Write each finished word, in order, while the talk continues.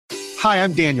Hi,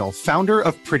 I'm Daniel, founder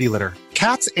of Pretty Litter.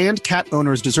 Cats and cat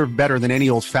owners deserve better than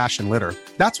any old-fashioned litter.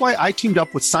 That's why I teamed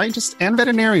up with scientists and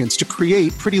veterinarians to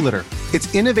create Pretty Litter.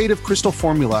 Its innovative crystal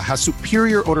formula has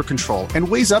superior odor control and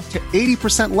weighs up to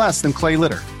 80% less than clay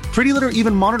litter. Pretty Litter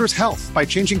even monitors health by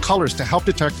changing colors to help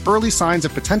detect early signs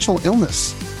of potential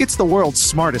illness. It's the world's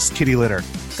smartest kitty litter.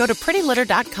 Go to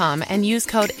prettylitter.com and use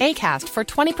code ACAST for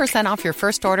 20% off your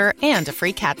first order and a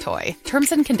free cat toy.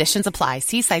 Terms and conditions apply.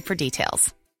 See site for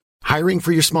details. Hiring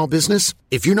for your small business?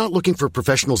 If you're not looking for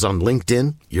professionals on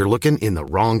LinkedIn, you're looking in the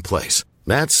wrong place.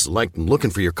 That's like looking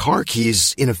for your car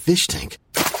keys in a fish tank.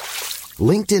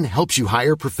 LinkedIn helps you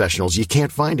hire professionals you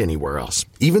can't find anywhere else,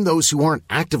 even those who aren't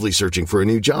actively searching for a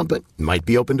new job but might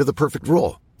be open to the perfect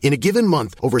role. In a given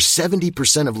month, over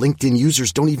 70% of LinkedIn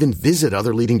users don't even visit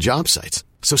other leading job sites.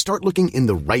 So start looking in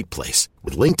the right place.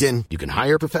 With LinkedIn, you can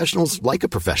hire professionals like a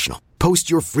professional. Post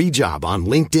your free job on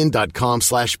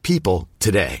linkedin.com/people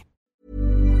today.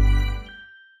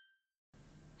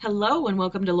 Hello and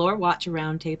welcome to Lore Watch, a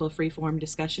roundtable freeform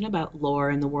discussion about lore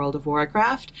in the world of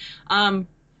Warcraft.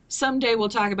 Someday we'll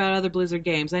talk about other Blizzard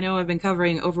games. I know I've been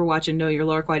covering Overwatch and Know Your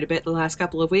Lore quite a bit the last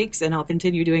couple of weeks, and I'll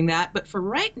continue doing that. But for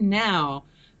right now,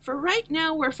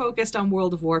 we're focused on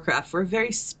World of Warcraft for a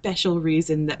very special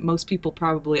reason that most people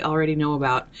probably already know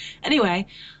about. Anyway,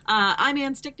 I'm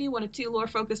Ann Stickney, one of two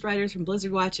lore-focused writers from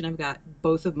Blizzard Watch, and I've got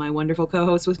both of my wonderful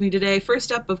co-hosts with me today.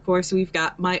 First up, of course, we've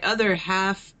got my other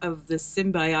half of the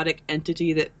symbiotic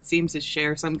entity that seems to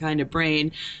share some kind of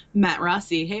brain, Matt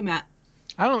Rossi. Hey, Matt.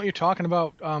 I don't know what you're talking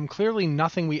about. Clearly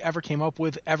nothing we ever came up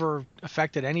with ever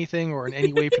affected anything or in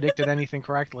any way predicted anything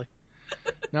correctly.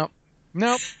 Nope.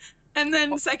 And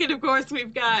then second, of course,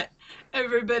 we've got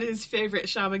everybody's favorite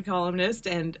shaman columnist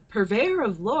and purveyor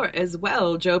of lore as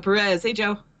well, Joe Perez. Hey,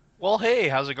 Joe. Well, hey,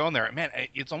 how's it going there? Man,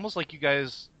 it's almost like you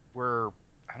guys were,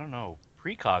 I don't know,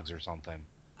 precogs or something.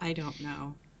 I don't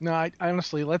know. No, I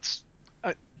honestly,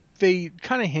 they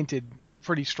kind of hinted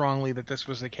pretty strongly that this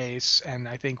was the case, and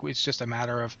I think it's just a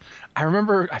matter of,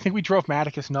 I think we drove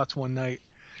Maticus nuts one night.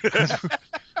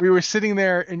 We were sitting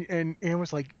there, and Anne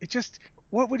was like,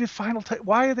 what would his final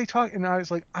why are they talking? And I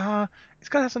was like, it's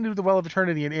got to have something to do with the Well of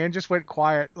Eternity. And Anne just went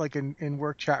quiet, like in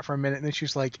work chat for a minute, and then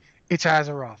she's like, it's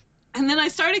Azeroth. And then I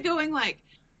started going like,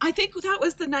 I think that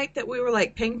was the night that we were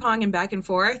like ping-ponging back and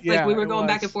forth. Yeah, like we were going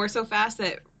back and forth so fast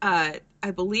that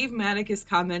I believe Maticus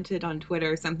commented on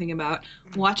Twitter something about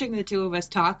watching the two of us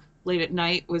talk late at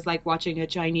night was like watching a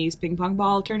Chinese ping pong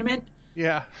ball tournament.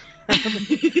 Yeah.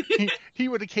 he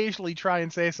would occasionally try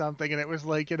and say something, and it was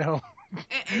like,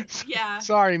 yeah.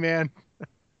 Sorry, man.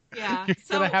 Yeah. You're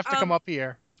going to have to come up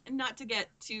here. Not to get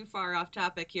too far off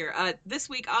topic here. This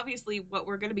week, obviously, what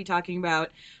we're going to be talking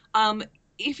about,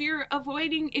 if you're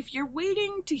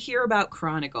waiting to hear about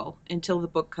Chronicle until the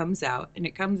book comes out, and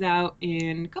it comes out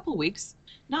in a couple weeks,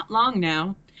 not long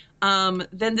now,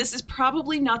 then this is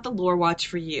probably not the Lore Watch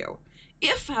for you.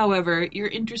 If, however, you're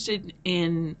interested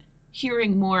in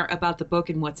hearing more about the book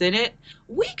and what's in it,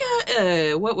 we got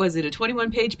a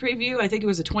 21-page preview? I think it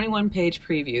was a 21-page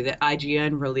preview that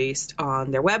IGN released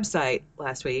on their website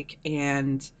last week,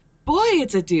 and boy,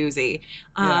 it's a doozy.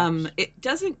 Yeah. It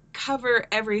doesn't cover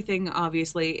everything,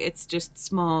 obviously. It's just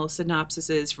small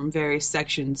synopsises from various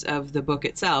sections of the book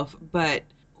itself, but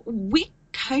we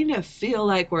kind of feel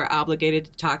like we're obligated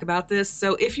to talk about this,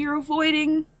 so if you're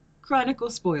avoiding Chronicle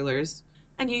spoilers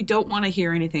and you don't want to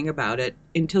hear anything about it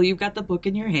until you've got the book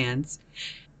in your hands,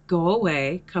 go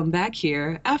away, come back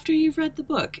here after you've read the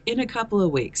book in a couple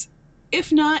of weeks.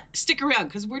 If not, stick around,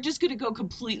 because we're just going to go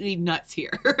completely nuts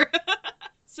here.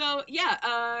 So,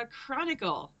 yeah,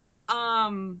 Chronicle.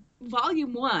 Volume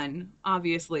 1,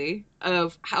 obviously,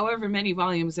 of however many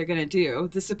volumes they're going to do.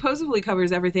 This supposedly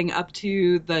covers everything up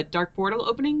to the Dark Portal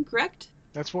opening, correct?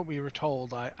 That's what we were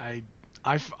told.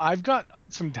 I've got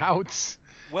some doubts.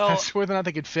 Well, as to whether or not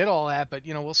they could fit all that, but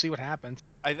we'll see what happens.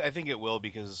 I think it will,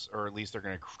 because, or at least they're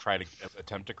going to try to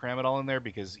attempt to cram it all in there,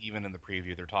 because even in the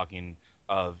preview they're talking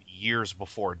of years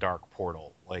before Dark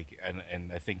Portal,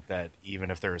 and I think that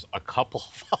even if there's a couple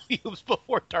volumes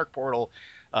before Dark Portal,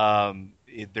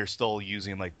 they're still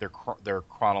using like their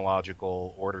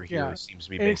chronological order here. Yeah. Seems to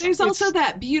be based. There's also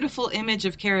that beautiful image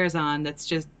of Karazhan that's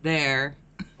just there.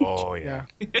 Oh yeah.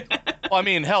 Well, I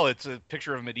mean, hell, it's a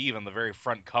picture of Medivh on the very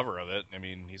front cover of it. I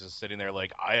mean, he's just sitting there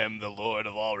like, I am the Lord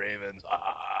of all Ravens.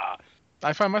 Ah.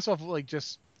 I find myself like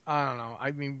just, I don't know.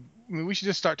 I mean, we should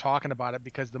just start talking about it,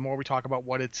 because the more we talk about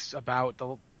what it's about,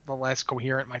 the less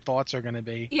coherent my thoughts are going to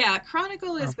be. Yeah,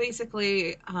 Chronicle is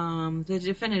basically the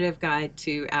definitive guide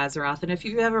to Azeroth. And if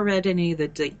you've ever read any of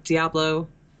the Diablo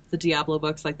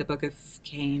books, like the Book of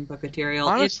Cain, Book of Tyrael,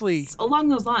 honestly, it's along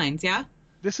those lines, yeah?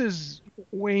 This is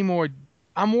way more.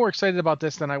 I'm more excited about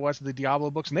this than I was the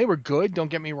Diablo books, and they were good. Don't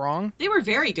get me wrong, They were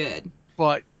very good.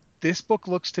 but this book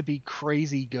looks to be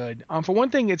crazy good. For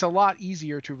one thing, it's a lot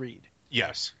easier to read.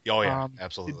 Yes. Oh yeah.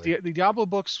 Absolutely. The Diablo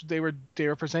books, they were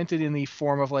presented in the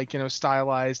form of like,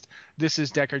 stylized. This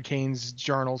is Deckard Cain's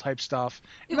journal type stuff.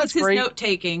 It was his note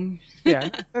taking. Yeah,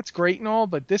 that's great and all,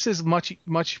 but this is much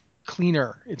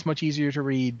cleaner. It's much easier to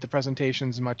read. The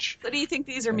presentation's much. So do you think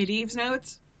these are Medivh's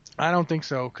notes? I don't think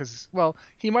so, because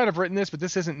he might have written this, but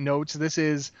this isn't notes. This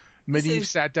is Medivh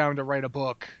sat down to write a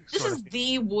book. This is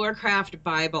the Warcraft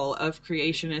Bible of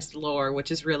creationist lore,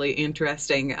 which is really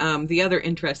interesting. The other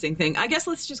interesting thing, I guess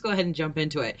let's just go ahead and jump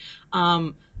into it.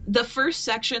 The first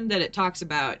section that it talks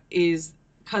about is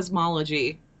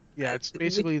cosmology. Yeah, it's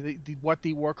basically what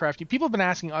the Warcraft. People have been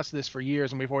asking us this for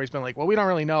years, and we've always been like, well, we don't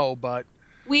really know, but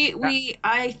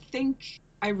I think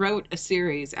I wrote a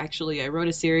series. Actually, I wrote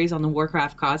a series on the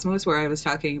Warcraft cosmos where I was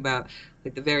talking about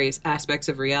like the various aspects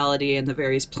of reality and the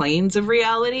various planes of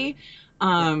reality.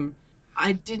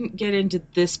 I didn't get into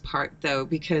this part though,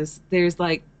 because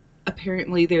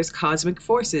apparently there's cosmic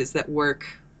forces that work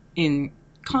in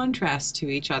contrast to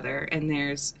each other, and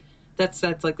that's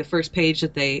like the first page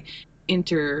that they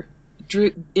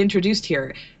introduced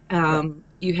here.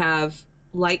 You have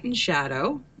light and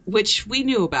shadow, which we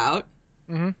knew about.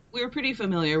 Mm-hmm. We were pretty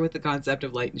familiar with the concept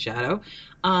of light and shadow.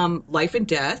 Life and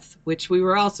death, which we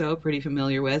were also pretty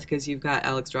familiar with, because you've got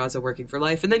Alex Draza working for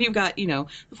life. And then you've got, the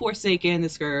Forsaken, the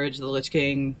Scourge, the Lich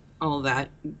King, all of that.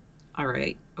 All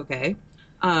right. Okay.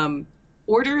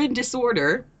 Order and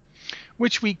disorder.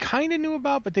 Which we kind of knew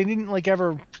about, but they didn't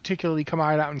ever particularly come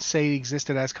out and say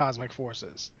existed as cosmic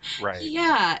forces. Right.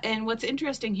 Yeah. And what's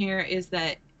interesting here is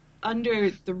that under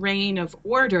the reign of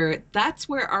order, that's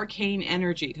where arcane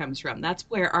energy comes from. That's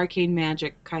where arcane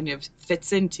magic kind of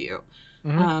fits into.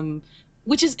 Mm-hmm.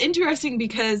 Which is interesting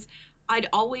because I'd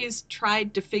always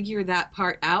tried to figure that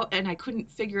part out, and I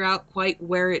couldn't figure out quite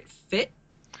where it fit.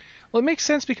 Well, it makes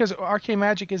sense because arcane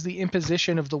magic is the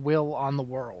imposition of the will on the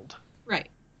world. Right.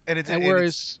 Go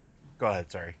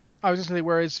ahead, sorry. I was just going to say,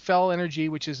 whereas fel energy,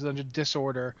 which is under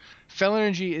disorder, fel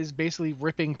energy is basically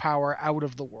ripping power out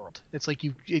of the world. It's like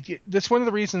that's one of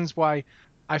the reasons why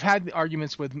I've had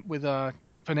arguments with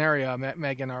Paneria,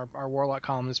 Megan, our warlock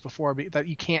columnist before, that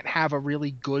you can't have a really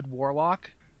good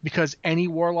warlock, because any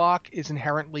warlock is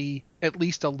inherently at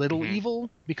least a little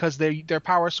evil, because their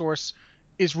power source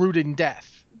is rooted in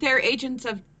death. They're agents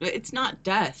of, it's not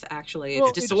death, actually.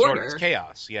 It's disorder. It's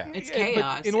chaos, yeah. It's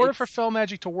chaos. But in order for fel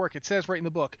magic to work, it says right in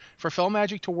the book, for fel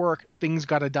magic to work, things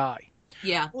got to die.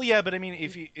 Yeah. Well, yeah, but I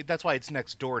mean, that's why it's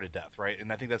next door to death, right?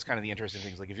 And I think that's kind of the interesting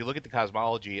thing. Like, if you look at the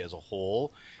cosmology as a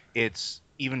whole, it's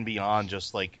even beyond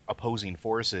just opposing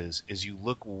forces. Is you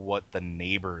look what the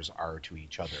neighbors are to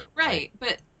each other. Right.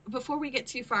 But before we get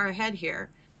too far ahead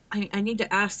here, I need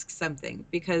to ask something,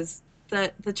 because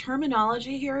the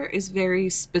terminology here is very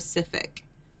specific.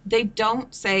 They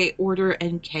don't say order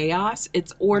and chaos.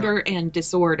 It's order and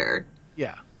disorder.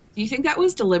 Yeah. Do you think that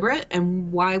was deliberate,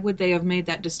 and why would they have made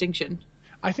that distinction?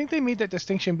 I think they made that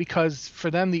distinction because for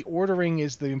them the ordering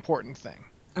is the important thing.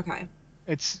 Okay.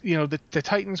 It's, the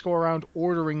Titans go around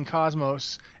ordering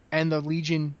cosmos, and the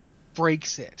Legion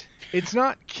breaks it. It's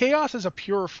not, chaos is a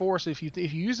pure force. If you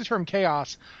use the term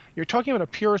chaos, you're talking about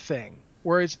a pure thing,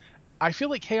 whereas I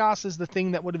feel like chaos is the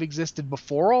thing that would have existed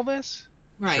before all this.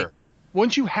 Right. Sure.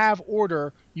 Once you have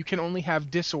order, you can only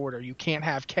have disorder. You can't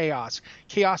have chaos.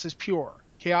 Chaos is pure.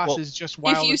 Chaos is just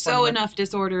wild. If you sow enough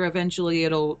disorder, eventually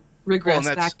it'll regress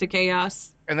back to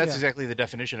chaos. And that's exactly the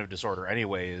definition of disorder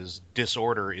anyway, is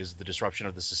disorder is the disruption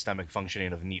of the systemic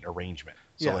functioning of neat arrangement.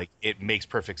 So it makes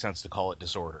perfect sense to call it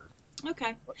disorder.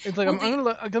 Okay. It's like,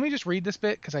 let me just read this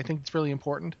bit because I think it's really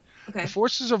important. Okay. The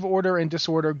forces of order and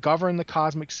disorder govern the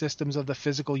cosmic systems of the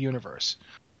physical universe.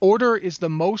 Order is the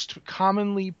most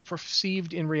commonly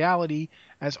perceived in reality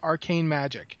as arcane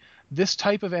magic. This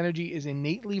type of energy is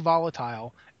innately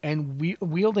volatile, and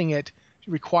wielding it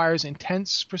requires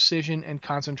intense precision and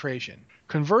concentration.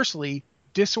 Conversely,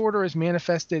 disorder is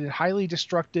manifested in highly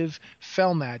destructive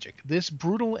fel magic. This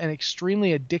brutal and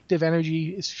extremely addictive energy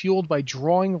is fueled by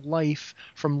drawing life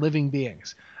from living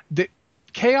beings. The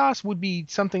chaos would be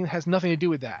something that has nothing to do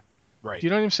with that. Right. Do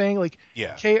you know what I'm saying?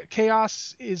 Yeah.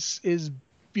 Chaos is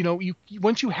you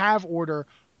once you have order,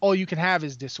 all you can have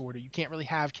is disorder. You can't really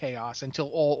have chaos until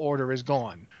all order is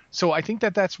gone. So I think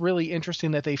that that's really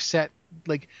interesting that they've set,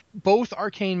 both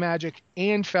arcane magic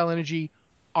and fel energy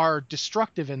are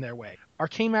destructive in their way.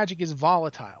 Arcane magic is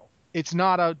volatile. It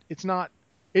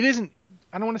isn't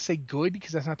I don't want to say good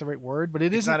because that's not the right word, but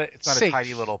it's not safe. a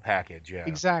tidy little package. Yeah,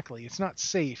 exactly. It's not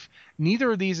safe.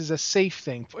 Neither of these is a safe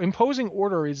thing. Imposing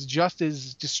order is just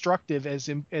as destructive as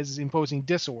imposing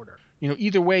disorder.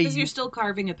 Either way, because you're still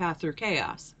carving a path through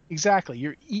chaos.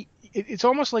 Exactly. It's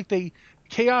almost like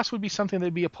chaos would be something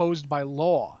that'd be opposed by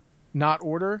law, not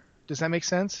order. Does that make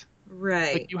sense?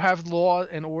 Right. Like you have law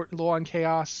and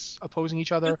chaos opposing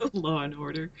each other. Law and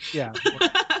order. Yeah.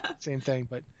 Same thing,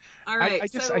 but all right. I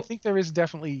think you're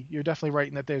definitely right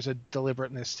in that there's a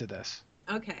deliberateness to this.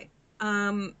 Okay.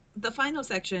 The final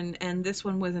section, and this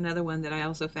one was another one that I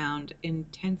also found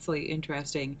intensely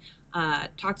interesting,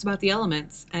 talks about the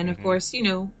elements. And of course,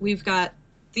 we've got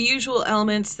the usual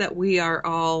elements that we are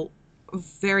all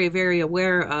very, very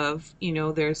aware of.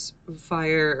 There's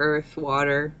fire, earth,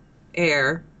 water,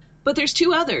 air, but there's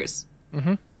two others.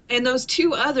 Mm-hmm. And those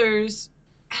two others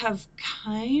have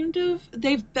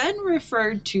they've been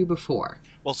referred to before.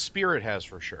 Well, spirit has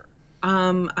for sure.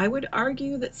 I would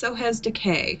argue that so has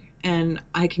decay, and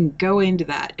I can go into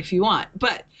that if you want.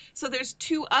 But so there's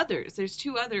two others. There's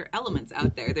two other elements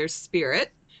out there. There's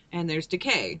spirit and there's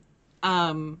decay.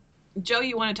 Joe,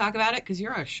 you want to talk about it? Because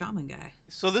you're a shaman guy.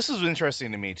 So this is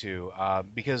interesting to me, too,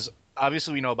 because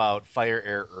obviously we know about fire,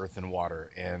 air, earth, and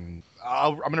water. And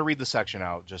I'm going to read the section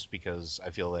out just because I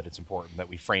feel that it's important that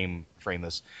we frame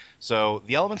this. So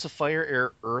the elements of fire,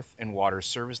 air, earth, and water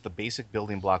serve as the basic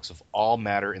building blocks of all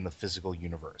matter in the physical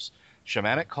universe.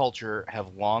 Shamanic culture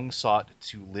have long sought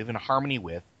to live in harmony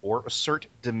with or assert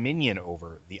dominion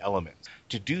over the elements.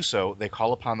 To do so, they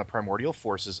call upon the primordial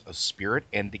forces of spirit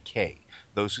and decay.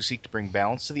 Those who seek to bring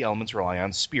balance to the elements rely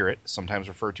on spirit, sometimes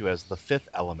referred to as the fifth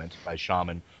element by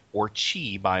shaman, or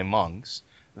chi by monks.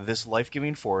 This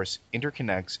life-giving force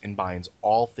interconnects and binds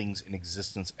all things in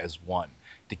existence as one.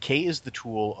 Decay is the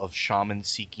tool of shamans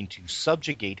seeking to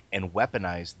subjugate and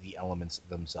weaponize the elements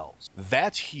themselves.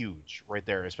 That's huge right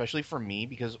there, especially for me,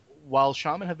 because while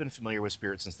shaman have been familiar with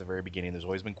spirit since the very beginning, there's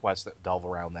always been quests that delve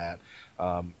around that.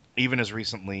 Even as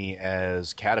recently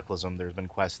as Cataclysm, there's been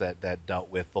quests that dealt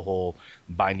with the whole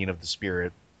binding of the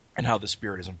spirit and how the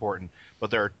spirit is important.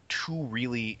 But there are two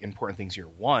really important things here.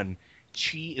 One,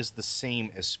 chi is the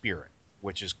same as spirit,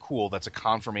 which is cool. That's a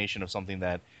confirmation of something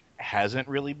that hasn't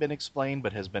really been explained,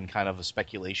 but has been kind of a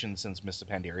speculation since Mists of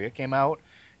Pandaria came out.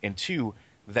 And two,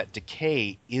 that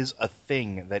decay is a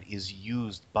thing that is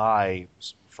used by,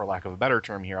 for lack of a better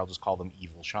term here, I'll just call them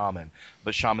evil shaman,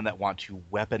 but shaman that want to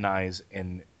weaponize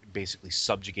and basically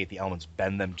subjugate the elements,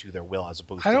 bend them to their will, as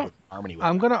opposed to harmony with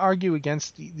I'm them. going to argue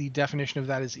against the definition of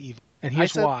that as evil. And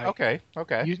here's why. Okay.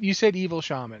 You said evil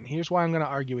shaman. Here's why I'm going to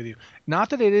argue with you.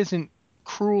 Not that it isn't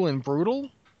cruel and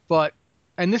brutal, but,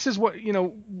 and this is what,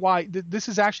 why, this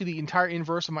is actually the entire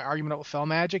inverse of my argument with fel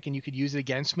magic, and you could use it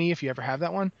against me if you ever have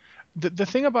that one. The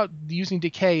thing about using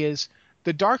decay is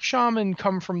the dark shaman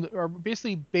are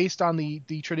basically based on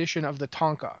the tradition of the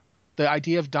Tonka. The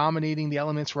idea of dominating the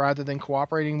elements rather than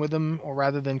cooperating with them or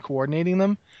rather than coordinating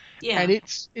them. Yeah. And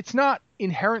it's not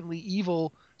inherently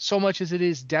evil so much as it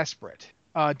is desperate.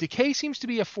 Decay seems to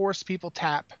be a force people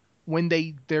tap when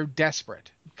they're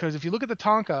desperate. Because if you look at the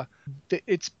Tonka,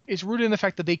 it's rooted in the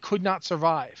fact that they could not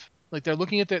survive. Like they're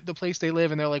looking at the place they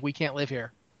live and they're like, we can't live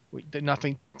here.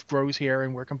 Nothing grows here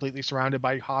and we're completely surrounded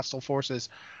by hostile forces.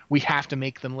 We have to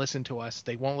make them listen to us.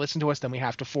 They won't listen to us, then we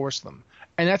have to force them.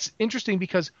 And that's interesting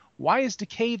because why is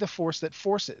decay the force that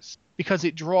forces? Because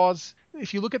it draws,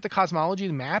 if you look at the cosmology,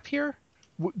 the map here,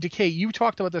 decay, you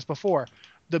talked about this before,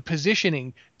 the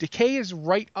positioning, decay is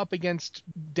right up against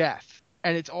death.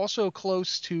 And it's also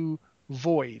close to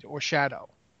void or shadow.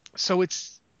 So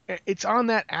it's on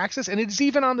that axis, and it's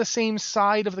even on the same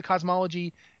side of the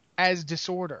cosmology as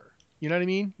disorder. You know what I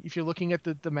mean? If you're looking at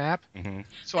the map. Mm-hmm.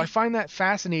 So I find that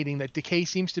fascinating that decay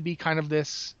seems to be kind of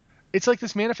this, it's like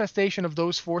this manifestation of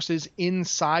those forces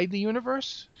inside the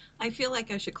universe. I feel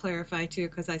like I should clarify too,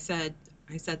 because I said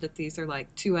that these are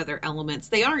like two other elements.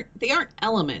 They aren't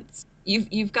elements.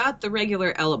 You've got the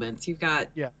regular elements. You've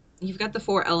got the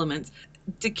four elements.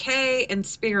 Decay and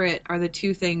spirit are the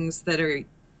two things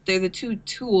they're the two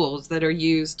tools that are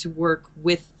used to work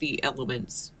with the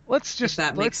elements. If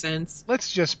that makes sense.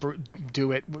 Let's just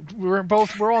do it. We're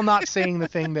all not saying the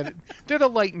thing that they're the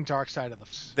light and dark side of the.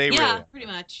 They yeah, really pretty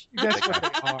much. That's what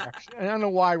they are. I don't know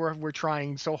why we're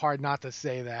trying so hard not to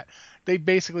say that. They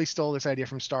basically stole this idea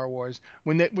from Star Wars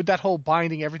with that whole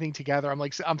binding everything together.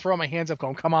 I'm throwing my hands up,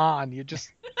 going, "Come on, you just."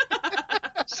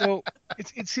 So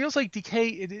it feels like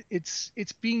decay. It's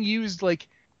being used like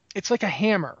it's like a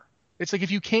hammer. It's like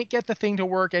if you can't get the thing to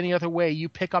work any other way, you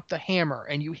pick up the hammer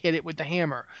and you hit it with the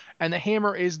hammer. And the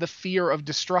hammer is the fear of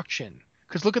destruction.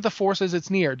 Because look at the forces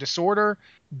it's near. Disorder,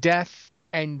 death,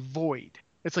 and void.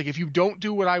 It's like, if you don't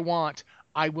do what I want,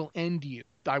 I will end you.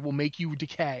 I will make you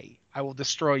decay. I will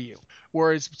destroy you.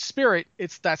 Whereas spirit,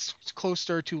 that's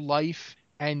closer to life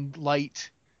and light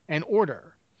and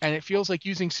order. And it feels like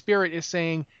using spirit is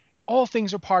saying all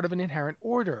things are part of an inherent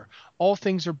order. All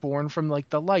things are born from like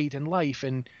the light and life.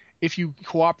 And if you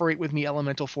cooperate with me,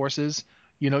 elemental forces,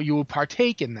 you will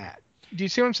partake in that. Do you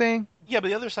see what I'm saying? Yeah, but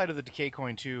the other side of the decay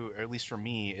coin too, or at least for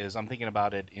me, is I'm thinking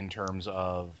about it in terms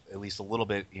of, at least a little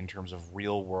bit in terms of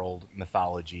real world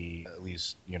mythology, at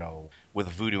least, with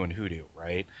voodoo and hoodoo,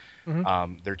 right?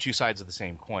 Mm-hmm. They're two sides of the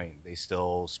same coin. They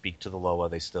still speak to the Loa.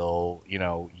 They still,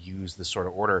 use this sort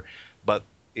of order. But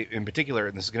in particular,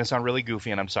 and this is going to sound really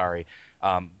goofy, and I'm sorry,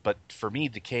 but for me,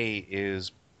 decay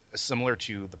is similar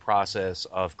to the process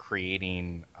of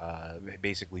creating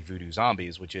basically voodoo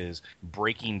zombies, which is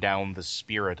breaking down the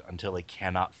spirit until it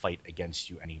cannot fight against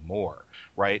you anymore,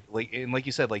 right? Like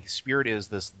you said, like spirit is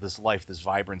this life, this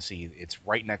vibrancy. It's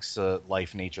right next to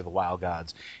life, nature, the wild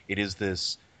gods. It is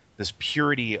this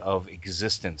purity of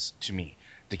existence to me.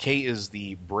 Decay is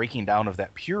the breaking down of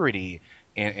that purity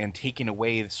and taking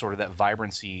away sort of that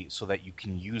vibrancy so that you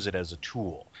can use it as a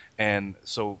tool. And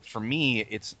so for me,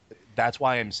 that's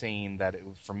why I'm saying that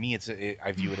for me,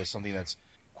 I view it as something that's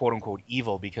quote unquote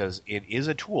evil, because it is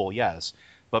a tool, yes,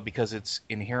 but because it's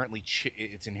inherently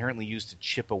used to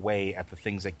chip away at the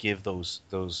things that give those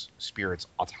spirits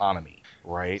autonomy,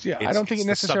 right? Yeah, I don't think it's it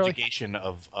necessarily the subjugation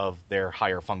of their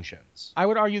higher functions. I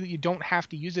would argue that you don't have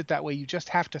to use it that way. You just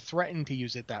have to threaten to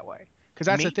use it that way. Because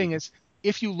that's the thing is,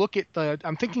 if you look at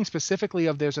I'm thinking specifically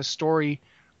of, there's a story,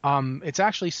 it's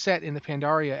actually set in the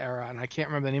Pandaria era, and I can't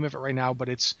remember the name of it right now, but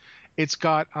it's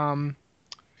got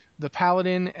the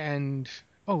Paladin and,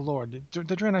 oh Lord, the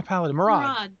Draenei Paladin,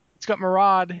 Murad. It's got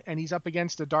Murad, and he's up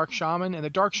against a Dark Shaman, and the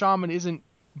Dark Shaman isn't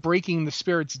breaking the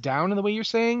spirits down in the way you're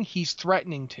saying, he's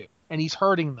threatening to, and he's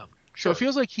hurting them. Sure. So it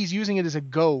feels like he's using it as a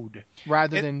goad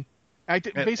rather than...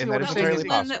 Basically, what I'm saying is,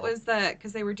 one that was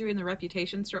because they were doing the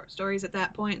reputation stories at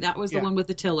that point. That was the one with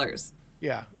the tillers.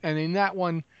 Yeah, and in that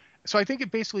one, so I think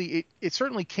it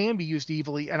certainly can be used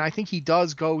evilly, and I think he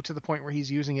does go to the point where he's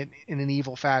using it in an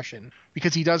evil fashion,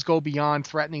 because he does go beyond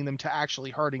threatening them to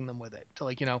actually hurting them with it,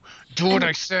 to do what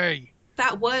I say.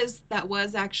 That was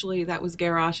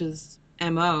Garrosh's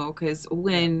MO, because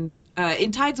when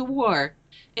in Tides of War,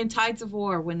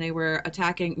 when they were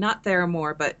attacking not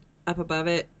Theramore but up above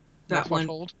it.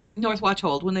 Northwatch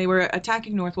Hold. When they were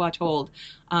attacking Northwatch Hold,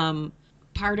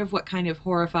 part of what kind of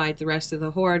horrified the rest of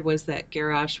the Horde was that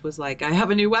Garrosh was like, I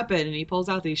have a new weapon, and he pulls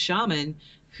out these shaman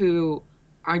who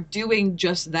are doing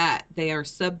just that. They are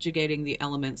subjugating the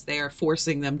elements. They are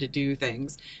forcing them to do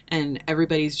things, and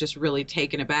everybody's just really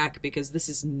taken aback, because this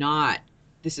is not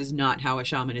how a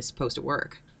shaman is supposed to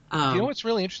work. Do you know what's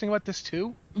really interesting about this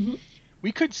too? Mm-hmm.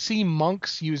 We could see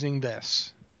monks using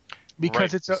this.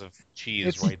 Because it's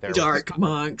right there. Dark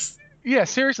monks. Yeah,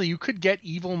 seriously, you could get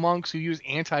evil monks who use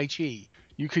anti-chi.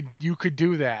 You could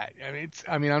do that.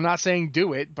 I'm not saying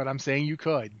do it, but I'm saying you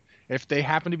could. If they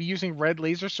happen to be using red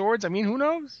laser swords, who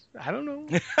knows? I don't know.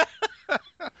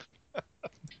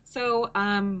 So,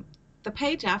 the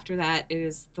page after that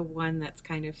is the one that's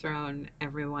kind of thrown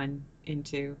everyone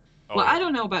into. Well, I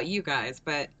don't know about you guys,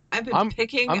 but I've been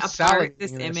picking apart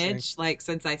this image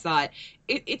since I saw it.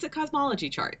 It's a cosmology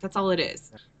chart. That's all it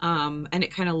is. And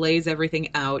it kind of lays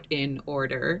everything out in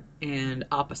order and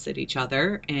opposite each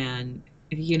other, and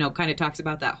kind of talks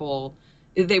about that whole.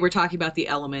 They were talking about the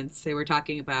elements. They were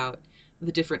talking about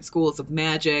the different schools of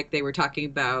magic. They were talking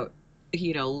about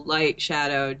light,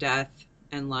 shadow, death,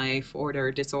 and life,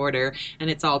 order, disorder, and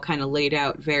it's all kind of laid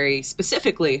out very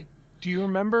specifically. Do you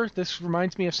remember? This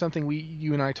reminds me of something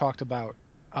you and I talked about.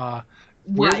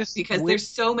 Because there's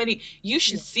so many. You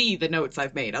should see the notes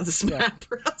I've made on this map.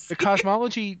 The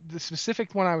cosmology, the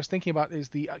specific one I was thinking about is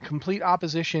the complete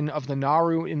opposition of the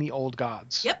Naru in the Old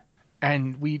Gods. Yep.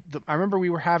 And I remember we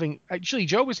were having, actually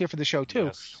Joe was here for the show too.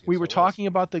 Yes, we were talking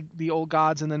about the Old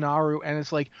Gods and the Naru, and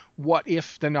it's like, what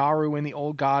if the Naru and the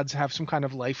Old Gods have some kind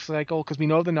of life cycle? Because we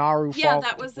know the Naru. Yeah,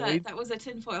 that was a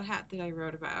tinfoil hat that I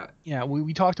wrote about. Yeah,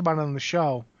 we talked about it on the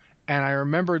show, and I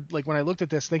remembered when I looked at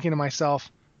this, thinking to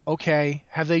myself, okay,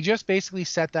 have they just basically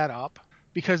set that up?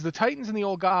 Because the Titans and the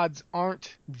Old Gods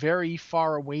aren't very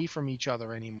far away from each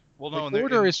other anymore. Well, no,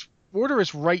 Order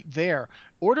is right there.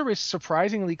 Order is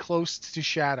surprisingly close to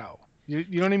Shadow. You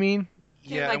know what I mean?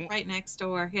 They're right next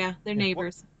door. Yeah, they're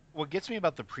neighbors. What gets me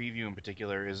about the preview in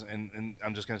particular is, and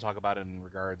I'm just going to talk about it in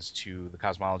regards to the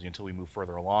cosmology until we move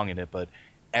further along in it, but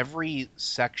every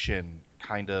section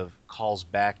kind of calls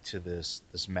back to this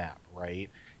map, right?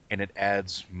 and it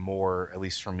adds more, at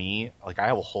least for me. Like, I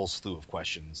have a whole slew of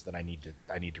questions that I need to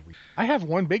read. I have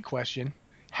one big question.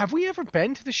 Have we ever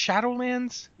been to the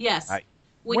Shadowlands? Yes.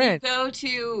 When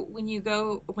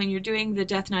you're doing the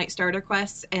Death Knight starter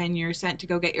quests and you're sent to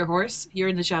go get your horse, you're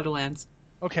in the Shadowlands.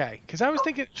 Okay, because I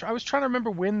was trying to remember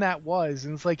when that was,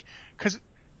 and it's like, because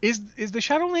is the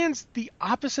Shadowlands the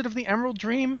opposite of the Emerald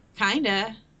Dream?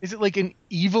 Kinda. Is it like an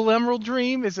evil Emerald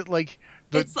Dream? Is it like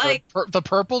the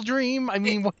Purple Dream? I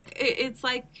mean, it's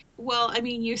like, well, I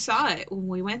mean, you saw it when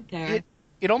we went there.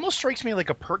 It almost strikes me like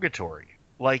a purgatory.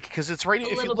 Like, because it's right,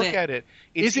 if you look at it,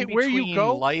 it's is it where you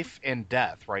go? Life and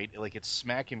death, right? Like, it's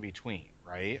smack in between,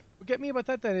 right? What get me about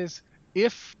that is,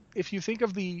 if you think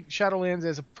of the Shadowlands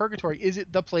as a purgatory, is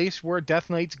it the place where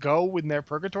Death Knights go when they're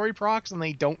purgatory procs and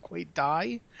they don't quite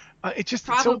die? It just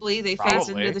Probably they phase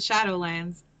into the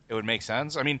Shadowlands. It would make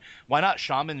sense. I mean, why not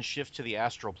shamans shift to the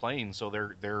astral plane so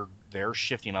they're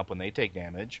shifting up when they take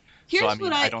damage? Here's I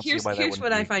what I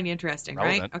find interesting,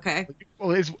 relevant. right? Okay.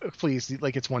 Well, please,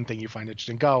 like, it's one thing you find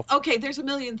interesting. Go. Okay, there's a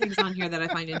million things on here that I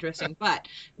find interesting, but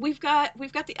we've got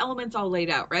the elements all laid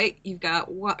out, right? You've got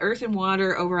earth and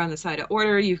water over on the side of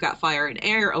order. You've got fire and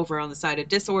air over on the side of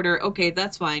disorder. Okay,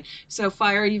 that's fine. So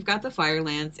fire, you've got the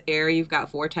Firelands. Air, you've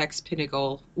got Vortex,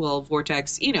 Pinnacle. Well,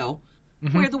 Vortex,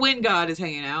 Mm-hmm. where the wind god is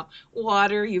hanging out.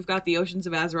 Water, you've got the oceans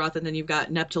of Azeroth, and then you've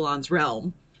got Neptulon's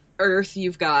realm. Earth,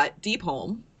 you've got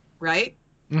Deepholm, right?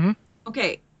 Mm-hmm.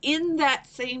 Okay, in that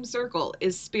same circle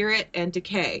is spirit and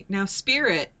decay. Now,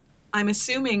 spirit, I'm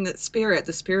assuming that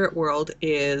the spirit world,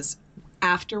 is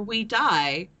after we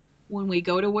die, when we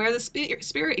go to where the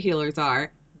spirit healers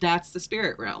are, that's the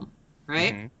spirit realm,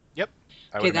 right? Mm-hmm. Yep.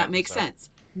 Okay, that makes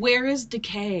sense. Where is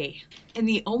decay? And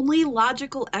the only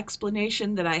logical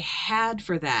explanation that I had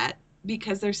for that,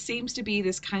 because there seems to be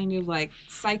this kind of like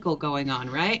cycle going on,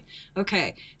 right?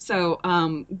 Okay, so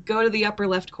go to the upper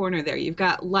left corner there. You've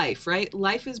got life, right?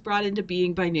 Life is brought into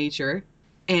being by nature.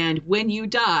 And when you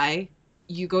die,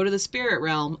 you go to the spirit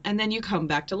realm and then you come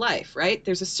back to life, right?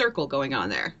 There's a circle going on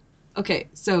there. Okay,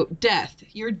 so death.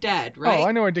 You're dead, right? Oh,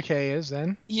 I know where decay is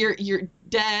then. You're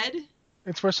dead.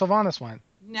 It's where Sylvanas went.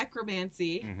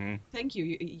 Necromancy. Mm-hmm. Thank you.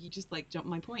 You just like jumped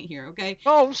my point here, okay?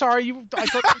 Oh, I'm sorry. I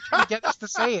thought you were trying to get us to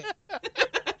say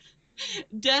it.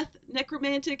 Death,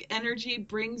 necromantic energy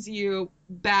brings you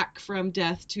back from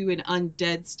death to an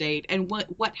undead state. And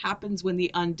what happens when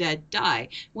the undead die?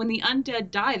 When the undead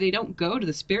die, they don't go to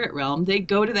the spirit realm. They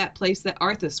go to that place that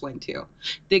Arthas went to.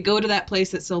 They go to that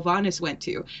place that Sylvanas went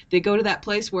to. They go to that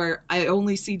place where I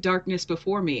only see darkness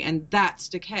before me, and that's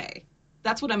decay.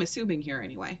 That's what I'm assuming here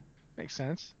anyway. Makes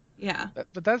sense. Yeah.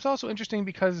 But that's also interesting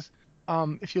because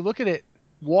if you look at it,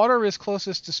 water is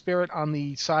closest to spirit on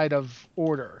the side of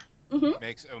order.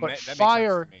 Mm-hmm. But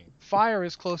fire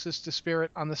is closest to spirit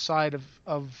on the side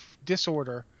of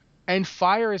disorder. And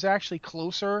fire is actually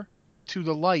closer to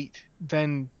the light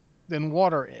than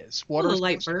water is. Water the is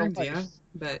light burns, yeah.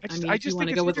 But I just you want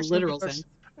think to go it's with the literal because sense.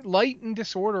 Light and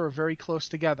disorder are very close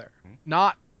together.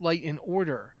 Not light and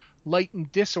order. Light and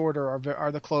disorder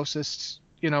are the closest.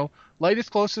 Light is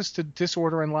closest to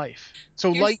disorder and life. So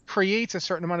light creates a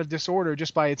certain amount of disorder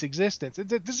just by its existence.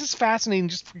 This is fascinating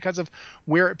just because of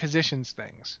where it positions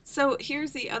things. So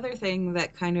here's the other thing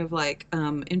that kind of like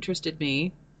interested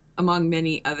me, among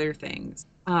many other things.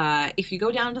 If you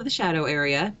go down to the shadow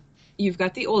area, you've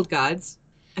got the old gods,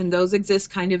 and those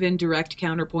exist kind of in direct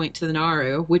counterpoint to the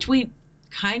Naru, which we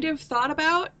kind of thought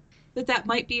about that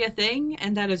might be a thing,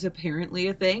 and that is apparently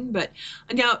a thing. But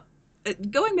now,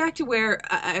 going back to where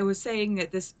I was saying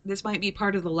that this might be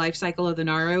part of the life cycle of the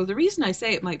Naru, the reason I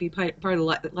say it might be part of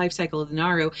the life cycle of the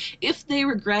Naru, if they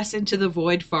regress into the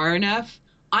void far enough,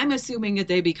 I'm assuming that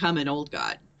they become an old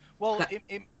god. Well,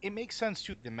 it makes sense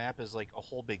too. The map is like a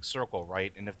whole big circle,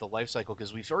 right? And if the life cycle,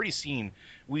 because we've seen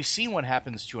what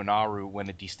happens to a Naru when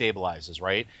it destabilizes,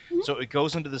 right? Mm-hmm. So it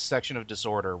goes into this section of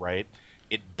disorder, right?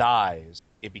 It dies.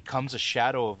 It becomes a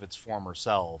shadow of its former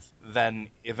self. Then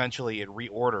eventually it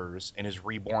reorders and is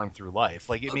reborn through life.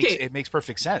 Like it makes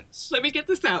perfect sense. Let me get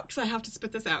this out because I have to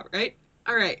spit this out, right?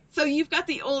 All right. So you've got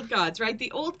the old gods, right?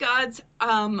 The old gods,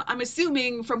 I'm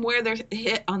assuming from where they're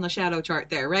hit on the shadow chart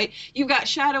there, right? You've got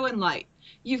shadow and light.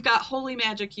 You've got holy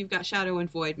magic. You've got shadow and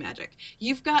void magic.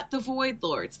 You've got the void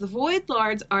lords. The void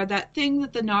lords are that thing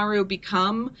that the Naru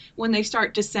become when they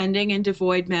start descending into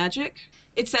void magic.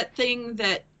 It's that thing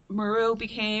that Muro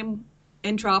became,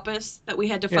 Entropis, that we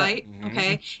had to fight, Mm-hmm.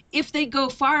 okay? If they go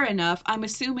far enough, I'm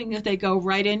assuming that they go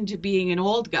right into being an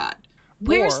old god.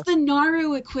 Where's the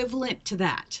Naru equivalent to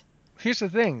that? Here's the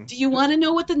thing. Do you want to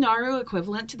know what the Naru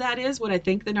equivalent to that is? What I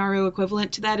think the Naru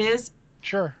equivalent to that is?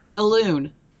 Sure.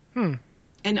 Elune. And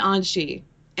Anshi.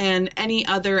 and any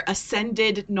other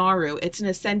ascended Naru. It's an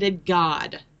ascended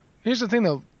god. Here's the thing,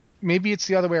 though. Maybe it's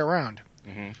the other way around.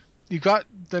 Mm-hmm. You got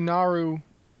the Naru,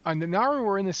 and the Naru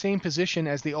are in the same position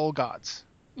as the old gods.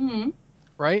 Mm-hmm.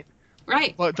 Right?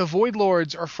 Right. But the Void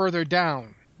Lords are further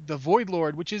down. The Void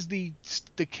Lord, which is the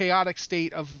chaotic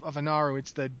state of a Naru,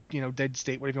 it's the dead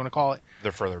state, whatever you want to call it.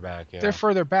 They're further back. Yeah. They're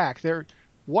further back.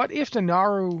 What if the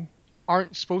Naru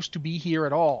aren't supposed to be here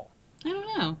at all? I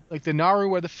don't know. Like the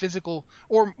Naru are the physical,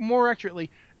 or more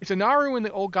accurately, if the Naru and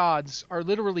the old gods are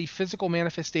literally physical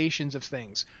manifestations of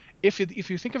things. If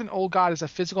you think of an old god as a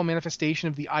physical manifestation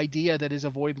of the idea that is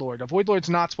a Void Lord's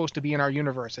not supposed to be in our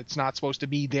universe. It's not supposed to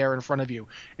be there in front of you.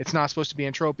 It's not supposed to be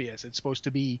Entropius. It's supposed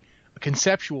to be a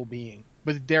conceptual being.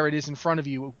 But there it is in front of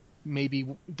you. Maybe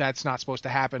that's not supposed to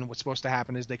happen. What's supposed to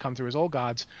happen is they come through as old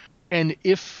gods. And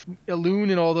if Elune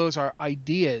and all those are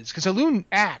ideas, because Elune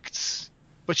acts,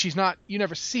 but she's not, you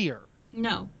never see her.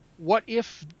 No. What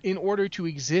if, in order to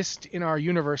exist in our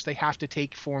universe, they have to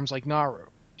take forms like Naru?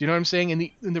 Do you know what I'm saying?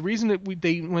 And the reason that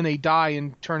when they die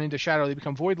and turn into shadow, they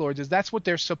become Void Lords is that's what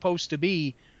they're supposed to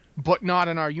be, but not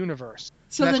in our universe.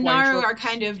 So the Naru are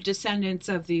kind of descendants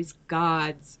of these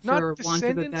gods, for want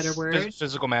of a better word.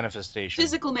 Physical manifestations.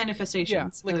 Physical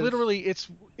manifestations. Yeah, like literally, it's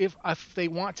if they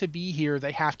want to be here,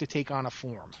 they have to take on a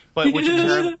form.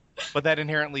 But that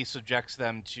inherently subjects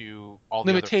them to all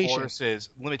the other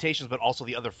limitations, but also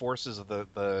the other forces of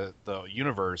the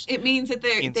universe. It means that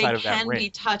they can be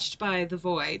touched by the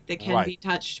void. They can be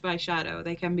touched by shadow.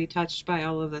 They can be touched by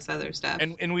all of this other stuff.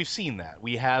 And we've seen that.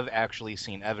 We have actually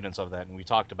seen evidence of that, and we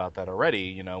talked about that already.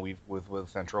 We've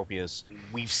with Entropius,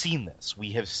 we've seen this.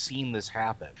 We have seen this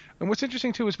happen. And what's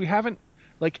interesting too is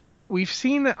we've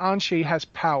seen that Anshe has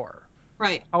power.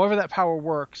 Right. However that power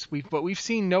works, we've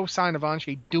seen no sign of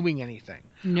Anshe doing anything.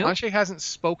 Nope. Anshe hasn't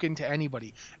spoken to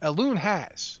anybody. Elune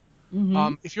has.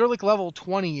 Mm-hmm. If you're like level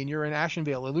 20 and you're in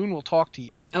Ashenvale, Elune will talk to you.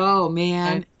 Oh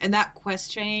man, and that quest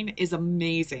chain is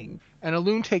amazing. And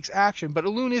Elune takes action, but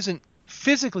Elune isn't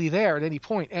physically there at any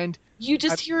point. And you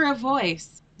just hear a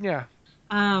voice. Yeah.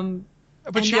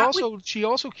 But she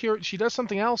does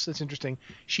something else that's interesting.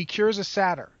 She cures a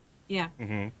satyr. Yeah.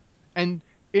 Mm-hmm. And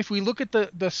if we look at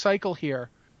the cycle here,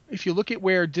 if you look at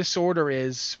where disorder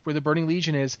is, where the Burning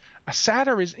Legion is, a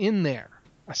satyr is in there.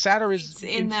 A satyr is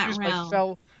in that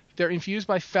realm. They're infused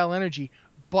by fel energy,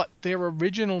 but they're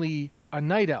originally a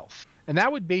night elf. And that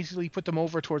would basically put them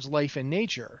over towards life and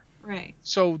nature. Right.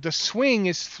 So the swing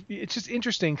it's just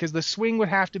interesting because the swing would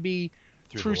have to be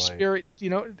through spirit,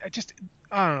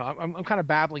 I don't know. I'm kind of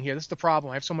babbling here. This is the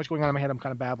problem. I have so much going on in my head. I'm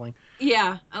kind of babbling.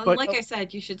 Yeah. But, like I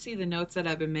said, you should see the notes that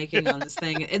I've been making on this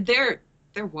thing.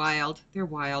 They're wild. They're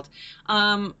wild.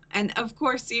 And of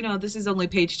course, this is only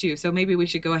page 2, so maybe we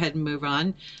should go ahead and move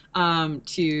on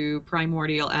to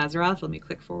Primordial Azeroth. Let me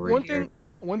click forward here.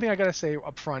 One thing I got to say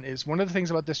up front is one of the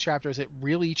things about this chapter is it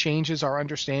really changes our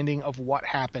understanding of what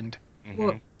happened. Mm-hmm.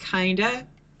 Well, kinda.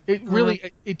 It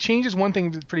really it changes one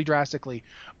thing pretty drastically.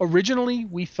 Originally,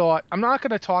 we thought I'm not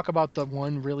going to talk about the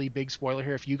one really big spoiler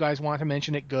here. If you guys want to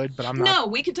mention it, good. But I'm not. No,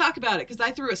 we can talk about it because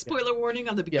I threw a spoiler warning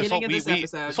on the beginning of this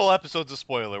episode. This whole episode's a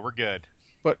spoiler. We're good.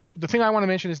 But the thing I want to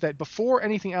mention is that before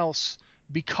anything else,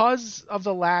 because of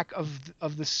the lack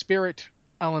of the spirit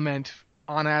element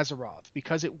on Azeroth,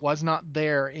 because it was not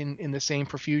there in the same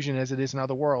profusion as it is in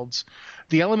other worlds,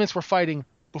 the elements were fighting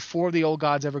before the old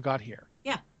gods ever got here.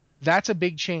 Yeah. That's a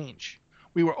big change.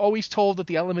 We were always told that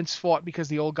the elements fought because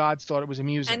the old gods thought it was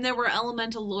amusing. And there were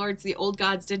elemental lords. The old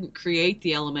gods didn't create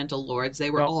the elemental lords. They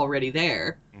were already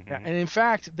there. Mm-hmm. Yeah, and in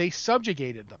fact, they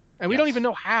subjugated them. And we don't even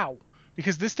know how,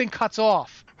 because this thing cuts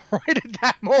off right at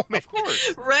that moment. Of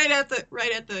course. right at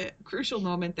the crucial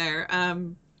moment there.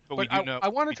 But we do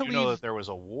know that there was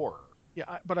a war.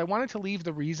 Yeah, but I wanted to leave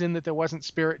the reason that there wasn't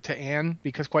spirit to Anne,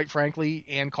 because quite frankly,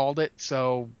 Anne called it,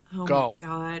 so go. Oh my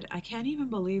god, I can't even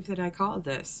believe that I called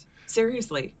this.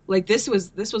 Seriously. Like, this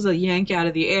was a yank out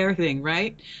of the air thing,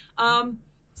 right? So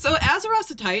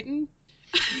Azeroth's a Titan.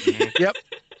 Yep.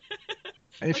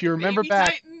 And if you remember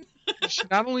back, Titan.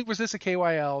 Not only was this a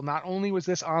KYL, not only was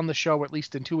this on the show at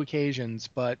least in 2 occasions,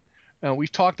 but we've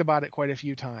talked about it quite a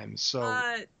few times. So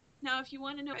now, if you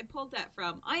want to know where I pulled that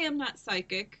from, I am not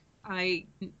psychic. I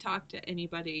didn't talk to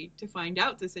anybody to find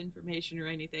out this information or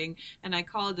anything. And I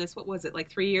called this, what was it,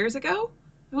 like 3 years ago?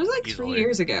 It was like 3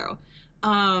 years ago.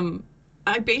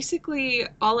 I basically,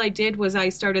 all I did was I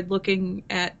started looking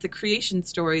at the creation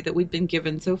story that we'd been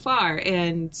given so far.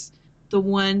 And the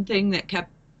one thing that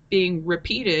kept being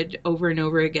repeated over and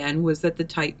over again was that the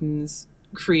Titans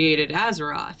created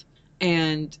Azeroth.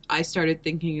 And I started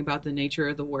thinking about the nature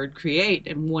of the word create.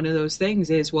 And one of those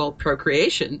things is, well,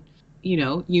 procreation.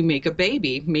 you make a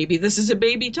baby. Maybe this is a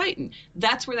baby Titan.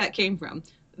 That's where that came from.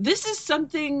 This is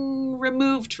something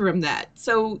removed from that.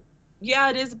 So, yeah,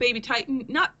 it is a baby Titan.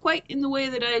 Not quite in the way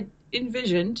that I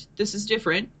envisioned. This is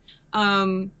different.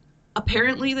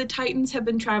 Apparently, the Titans have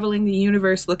been traveling the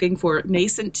universe looking for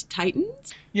nascent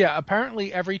Titans. Yeah,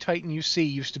 apparently every Titan you see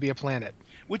used to be a planet.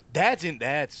 That's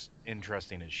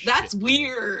interesting as shit. That's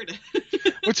weird.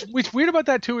 What's weird about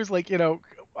that, too, is, like,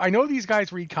 I know these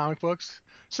guys read comic books,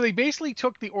 so they basically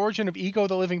took the origin of Ego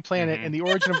the Living Planet and the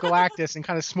origin of Galactus and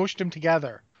kind of smooshed them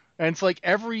together. And it's like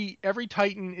every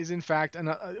Titan is, in fact,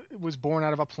 was born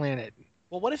out of a planet.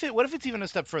 Well, what if it's even a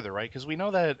step further, right? Because we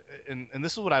know that, and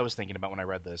this is what I was thinking about when I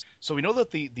read this. So we know that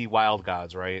the wild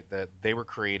gods, right, that they were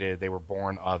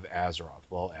born of Azeroth.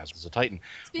 Well, Azeroth is a Titan.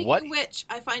 Speaking of which,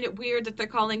 I find it weird that they're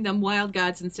calling them wild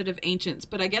gods instead of ancients,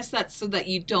 but I guess that's so that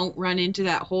you don't run into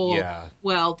that whole,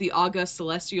 well, the August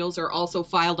Celestials are also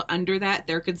filed under that.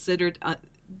 They're considered,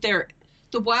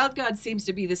 the wild god seems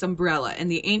to be this umbrella,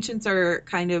 and the ancients are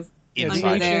kind of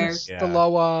under there. The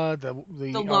Loa, the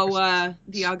Loa,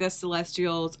 the August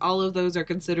Celestials, all of those are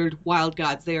considered wild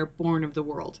gods. They are born of the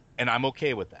world. And I'm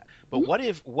okay with that. But what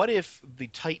if the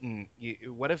Titan,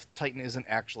 Titan isn't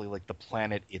actually like the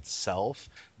planet itself,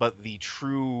 but the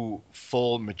true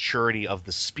full maturity of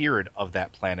the spirit of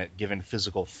that planet given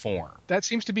physical form? That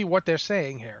seems to be what they're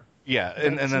saying here. Yeah,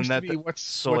 and then what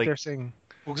they're saying.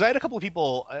 Well, because I had a couple of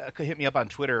people hit me up on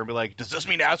Twitter and be like, does this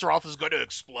mean Azeroth is going to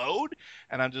explode?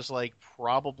 And I'm just like,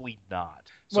 probably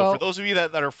not. So for those of you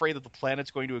that are afraid that the planet's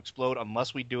going to explode,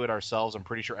 unless we do it ourselves, I'm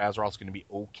pretty sure Azeroth's going to be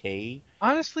okay.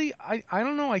 Honestly, I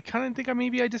don't know. I kind of think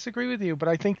maybe I disagree with you, but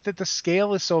I think that the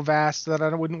scale is so vast that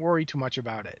I wouldn't worry too much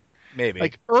about it. Maybe.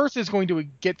 Like, Earth is going to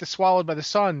get swallowed by the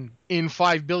sun in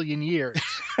 5 billion years.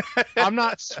 I'm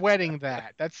not sweating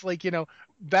that. That's like,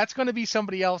 that's going to be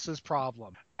somebody else's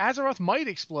problem. Azeroth might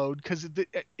explode because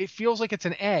it feels like it's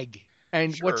an egg,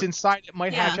 and what's inside it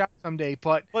might hatch out someday.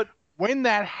 But when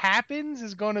that happens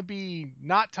is going to be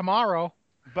not tomorrow.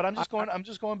 But I'm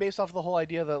just going based off of the whole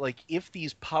idea that, like, if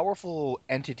these powerful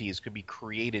entities could be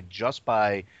created just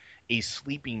by a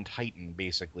sleeping Titan,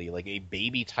 basically, like a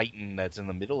baby Titan that's in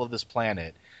the middle of this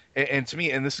planet. And to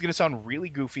me, and this is going to sound really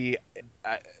goofy,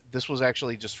 this was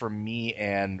actually just for me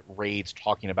and Raids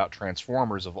talking about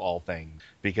Transformers of all things.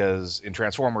 Because in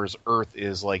Transformers, Earth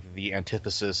is like the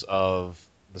antithesis of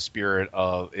the spirit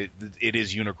of... It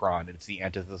is Unicron. It's the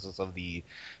antithesis of the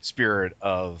spirit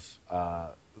of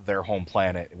their home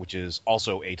planet, which is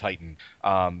also a Titan.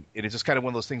 It is just kind of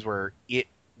one of those things where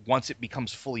once it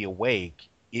becomes fully awake,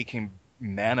 it can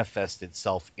manifest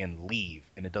itself and leave,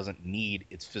 and it doesn't need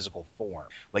its physical form.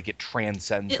 Like, it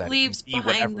transcends that. It leaves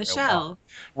behind the shell.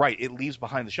 Right, it leaves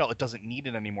behind the shell. It doesn't need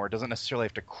it anymore. It doesn't necessarily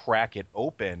have to crack it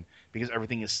open because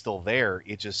everything is still there.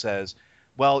 It just says,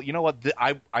 well, you know what,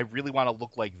 I really want to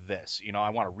look like this. I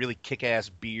want a really kick-ass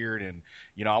beard, and,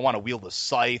 I want to wield a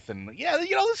scythe, and,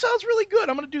 this sounds really good.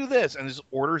 I'm going to do this. And it just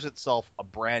orders itself a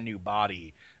brand new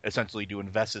body, essentially, to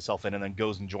invest itself in, and then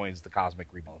goes and joins the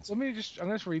cosmic rebalance. I'm going to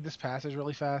just read this passage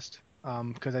really fast,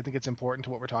 because I think it's important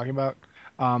to what we're talking about.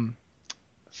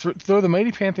 Though the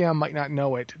mighty Pantheon might not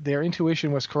know it, their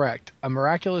intuition was correct. A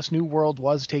miraculous new world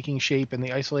was taking shape in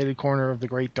the isolated corner of the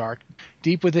Great Dark.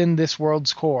 Deep within this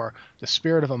world's core, the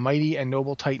spirit of a mighty and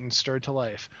noble Titan stirred to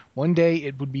life. One day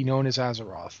it would be known as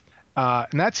Azeroth.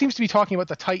 And that seems to be talking about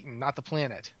the Titan, not the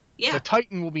planet. Yeah. The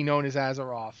Titan will be known as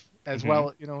Azeroth as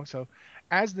well, So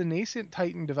as the nascent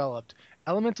Titan developed,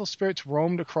 elemental spirits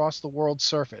roamed across the world's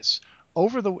surface.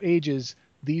 Over the ages,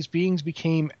 these beings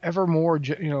became ever more,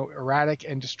 erratic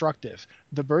and destructive.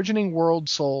 The burgeoning world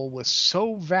soul was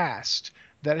so vast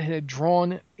that it had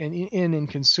drawn in and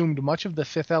consumed much of the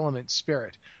fifth element,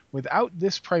 spirit. Without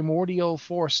this primordial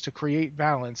force to create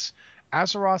balance,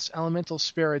 Azeroth's elemental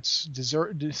spirits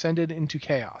descended into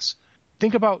chaos.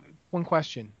 Think about one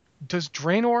question. Does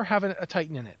Draenor have a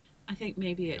Titan in it? I think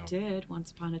maybe it did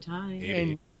once upon a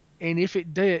time. And if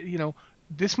it did,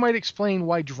 this might explain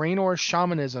why Draenor's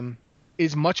shamanism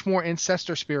is much more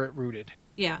ancestor spirit rooted.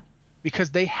 Yeah.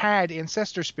 Because they had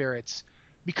ancestor spirits,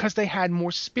 because they had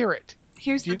more spirit.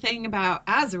 Here's the thing about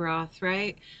Azeroth,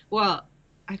 right? Well,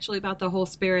 actually about the whole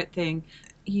spirit thing,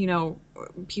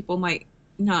 people might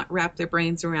not wrap their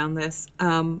brains around this.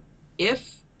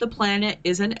 If the planet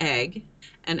is an egg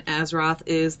and Azeroth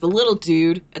is the little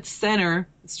dude at the center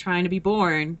that's trying to be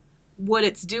born, what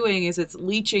it's doing is it's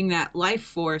leeching that life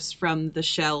force from the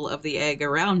shell of the egg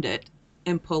around it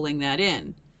and pulling that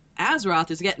in. Azeroth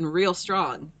is getting real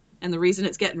strong, and the reason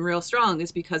it's getting real strong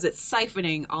is because it's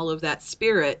siphoning all of that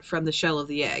spirit from the shell of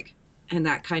the egg, and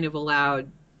that kind of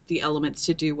allowed the elements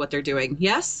to do what they're doing.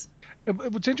 Yes?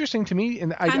 What's interesting to me,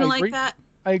 and Kind of like agree, that.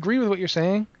 I agree with what you're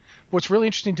saying. What's really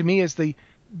interesting to me is the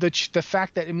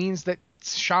fact that it means that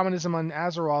shamanism on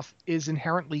Azeroth is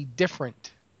inherently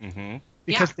different Mm-hmm.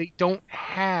 because they don't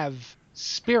have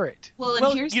spirit. Well,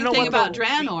 and here's you the know thing what, about though?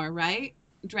 Draenor, right?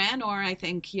 Draenor, I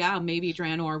think, maybe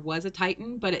Draenor was a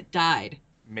Titan, but it died.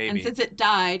 Maybe. And since it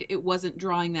died, it wasn't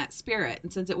drawing that spirit.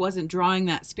 And since it wasn't drawing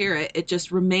that spirit, it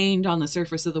just remained on the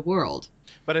surface of the world.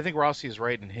 But I think Rossi is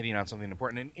right in hitting on something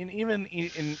important. And even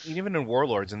in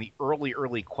Warlords, in the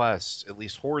early quests, at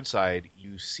least Horde side,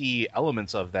 you see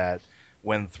elements of that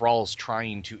when Thrall's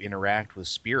trying to interact with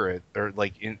spirit, or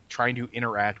trying to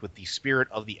interact with the spirit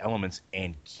of the elements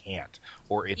and can't,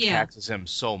 or it taxes him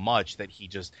so much that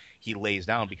he lays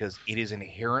down because it is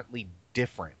inherently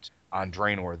different on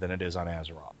Draenor than it is on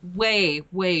Azeroth. Way,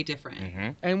 way different. Mm-hmm.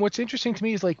 And what's interesting to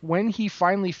me is like when he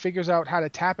finally figures out how to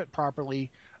tap it properly,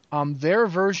 their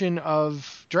version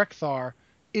of Drekthar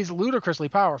is ludicrously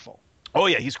powerful. Oh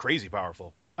yeah, he's crazy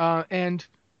powerful. And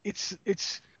it's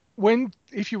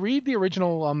if you read the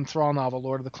original Thrall novel,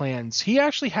 Lord of the Clans, he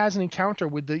actually has an encounter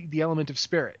with the element of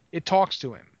spirit. It talks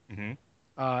to him.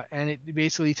 Mm-hmm. And it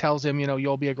basically tells him,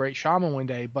 you'll be a great shaman one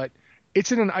day, but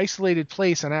it's in an isolated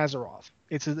place on Azeroth.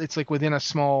 It's like within a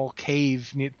small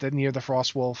cave near the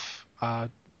Frostwolf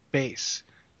base.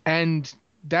 And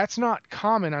that's not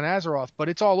common on Azeroth, but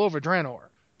it's all over Draenor.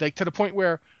 Like to the point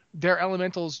where their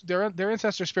elementals, their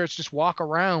ancestor spirits just walk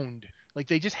around. Like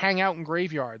they just hang out in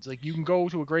graveyards. Like you can go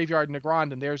to a graveyard in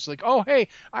Nagrand and there's like, oh, hey,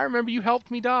 I remember you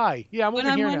helped me die. Yeah, I'm over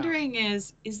here now. What I'm wondering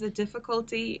is the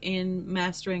difficulty in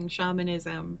mastering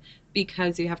shamanism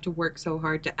because you have to work so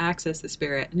hard to access the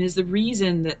spirit? And is the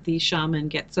reason that these shaman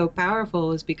get so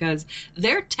powerful is because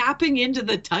they're tapping into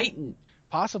the Titan?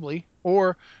 Possibly.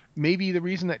 Or maybe the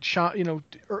reason that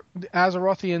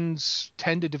Azerothians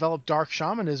tend to develop dark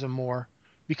shamanism more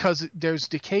because there's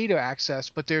decay to access,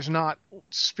 but there's not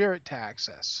spirit to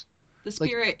access. The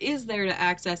spirit is there to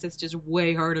access. It's just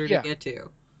way harder to get to.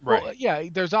 Right. Well, yeah,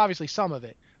 there's obviously some of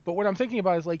it. But what I'm thinking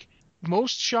about is like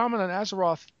most shaman on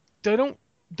Azeroth,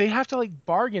 they have to like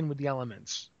bargain with the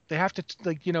elements. They have to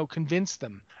convince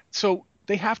them. So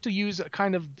they have to use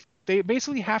they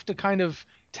basically have to kind of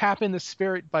tap in the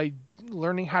spirit by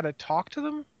learning how to talk to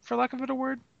them, for lack of a better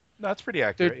word. That's pretty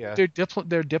accurate.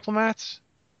 They're diplomats,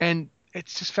 and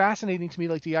it's just fascinating to me,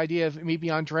 like the idea of maybe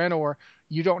on Draenor,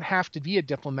 you don't have to be a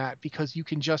diplomat because you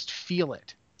can just feel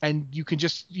it, and you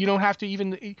don't have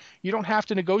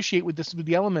to negotiate with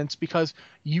the elements because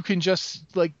you can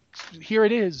just like, here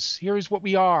it is, here is what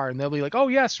we are, and they'll be like, oh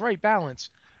yes, right, balance,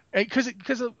 because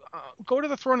go to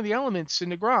the Throne of the Elements in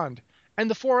Nagrand, and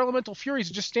the 4 elemental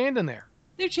furies are just standing there.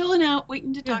 They're chilling out,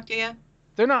 waiting to talk to you.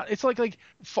 They're not. It's like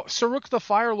Saruk the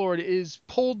Fire Lord is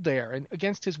pulled there and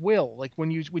against his will. Like when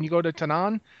you go to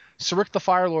Tanaan, Saruk the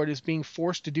Fire Lord is being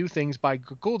forced to do things by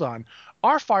Gul'dan.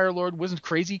 Our Fire Lord wasn't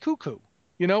crazy cuckoo.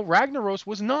 Ragnaros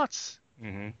was nuts.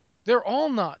 Mm-hmm. They're all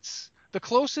nuts. The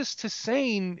closest to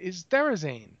sane is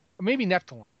Therazane. Or maybe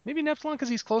Neptulon. Maybe Neptulon because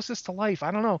he's closest to life.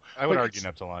 I don't know. I would argue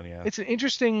Neptulon, yeah. It's an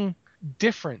interesting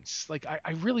difference. Like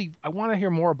I want to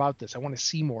hear more about this. I want to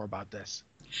see more about this.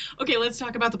 Okay, let's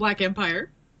talk about the Black Empire.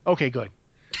 Okay, good.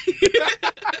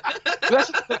 So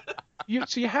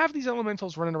you have these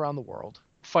elementals running around the world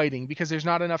fighting because there's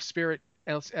not enough spirit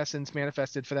essence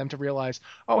manifested for them to realize,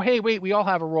 oh, hey, wait, we all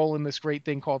have a role in this great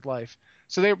thing called life.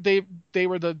 So they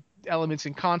were the elements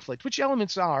in conflict, which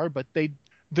elements are, but the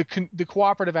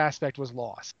cooperative aspect was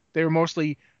lost. They were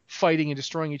mostly fighting and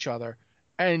destroying each other.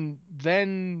 And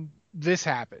then this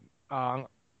happened.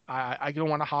 I don't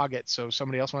want to hog it, so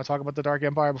somebody else want to talk about the Dark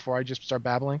Empire before I just start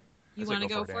babbling? You want to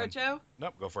go for it, Joe?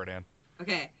 Nope, go for it, Dan.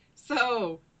 Okay,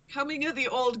 so coming of the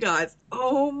old gods.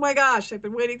 Oh my gosh, I've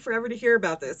been waiting forever to hear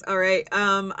about this. All right,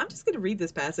 I'm just going to read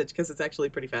this passage because it's actually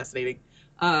pretty fascinating.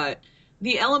 The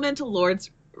elemental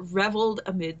lords reveled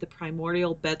amid the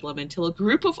primordial bedlam until a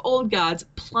group of old gods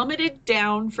plummeted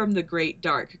down from the great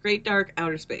dark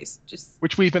outer space.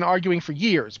 Which we've been arguing for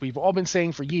years. We've all been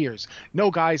saying for years.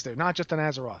 No, guys, they're not just on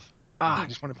Azeroth. I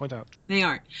just want to point out. They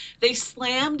aren't. They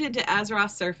slammed into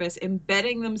Azeroth's surface,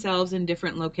 embedding themselves in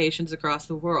different locations across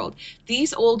the world.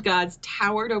 These old gods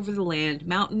towered over the land,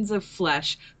 mountains of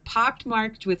flesh,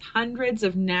 pockmarked with hundreds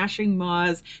of gnashing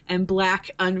maws and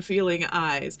black, unfeeling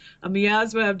eyes. A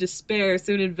miasma of despair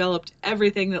soon enveloped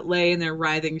everything that lay in their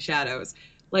writhing shadows.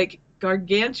 Like,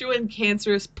 gargantuan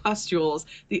cancerous pustules,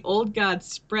 the old gods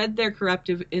spread their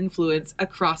corruptive influence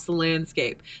across the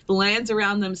landscape. The lands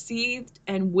around them seethed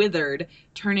and withered,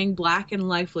 turning black and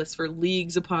lifeless for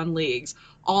leagues upon leagues.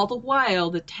 All the while,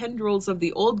 the tendrils of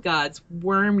the old gods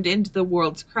wormed into the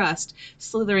world's crust,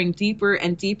 slithering deeper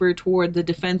and deeper toward the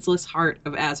defenseless heart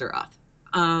of Azeroth.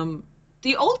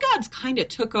 The old gods kind of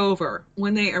took over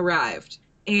when they arrived,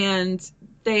 and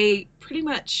they pretty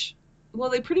much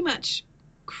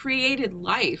created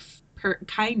life,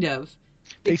 kind of.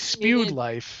 They spewed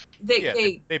life.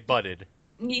 They budded.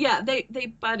 Yeah,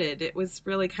 they budded. It was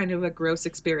really kind of a gross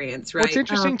experience, right? What's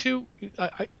interesting too,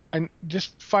 I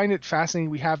just find it fascinating.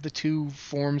 We have the two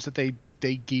forms that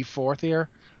they give forth here.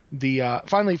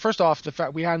 Finally, first off, the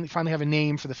fact we finally have a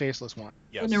name for the faceless one.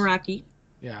 Yes. The Naraki.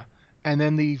 Yeah. And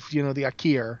then the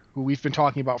Akir, who we've been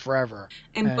talking about forever.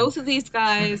 And both of these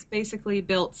guys basically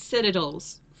built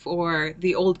citadels for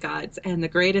the old gods, and the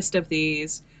greatest of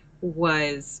these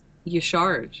was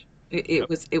Yasharj.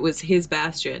 It was his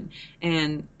bastion,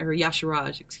 or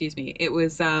Yasharaj, excuse me. It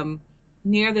was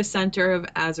near the center of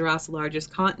Azeroth's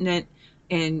largest continent,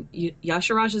 and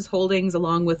Yasharaj's holdings,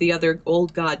 along with the other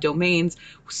old god domains,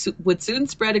 would soon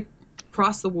spread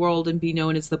across the world and be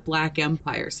known as the Black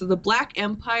Empire. So the Black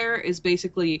Empire is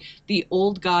basically the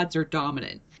old gods are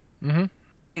dominant. Mm-hmm.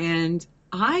 And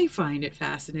I find it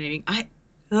fascinating.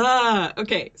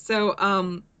 Okay, so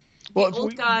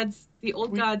the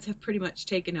old gods have pretty much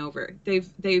taken over.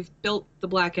 They've built the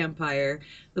Black Empire.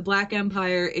 The Black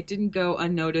Empire, it didn't go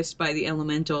unnoticed by the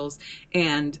elementals,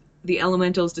 and the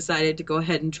elementals decided to go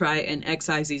ahead and try and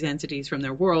excise these entities from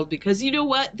their world because, you know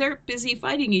what? They're busy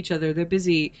fighting each other. They're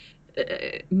busy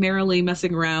merrily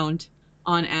messing around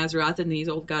on Azeroth, and these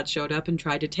old gods showed up and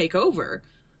tried to take over.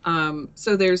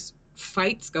 So there's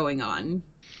fights going on,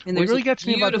 and there's really a gets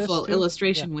me about this, beautiful too.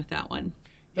 illustration with that one.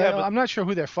 Yeah, I'm not sure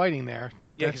who they're fighting there.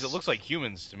 Yeah, because it looks like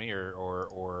humans to me,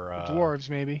 or dwarves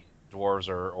maybe. Dwarves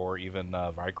or even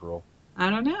Vicruel. I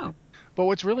don't know. But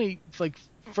what's really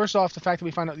first off, the fact that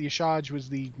we find out the Yashaj was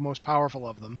the most powerful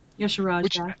of them.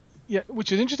 Yasharaj.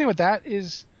 Which is interesting with that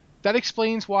is that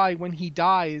explains why when he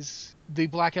dies, the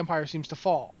Black Empire seems to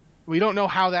fall. We don't know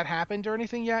how that happened or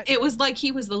anything yet. It was like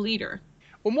he was the leader.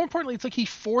 Well, more importantly, it's like he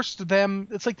forced them.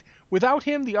 It's like without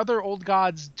him, the other old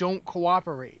gods don't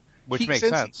cooperate. Which makes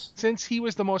sense. Since he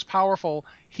was the most powerful,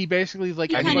 he basically he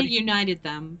kind of united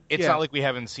them. It's not like we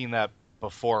haven't seen that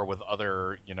before with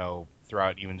other,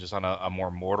 throughout even just on a more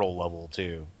mortal level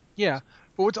too. Yeah,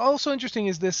 but what's also interesting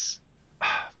is this,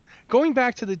 going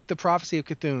back to the prophecy of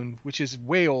Cthulhu, which is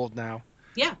way old now.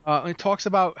 Yeah. It talks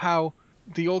about how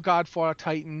the old god fought a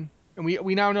titan, and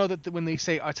we now know that when they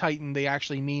say a titan, they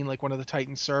actually mean like one of the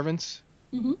titan's servants.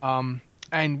 Mm-hmm.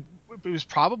 And it was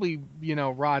probably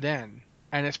Ra-Den,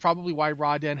 and it's probably why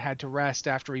Ra-Den had to rest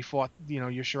after he fought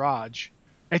Yasharaj.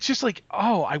 It's just like,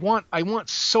 I want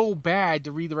so bad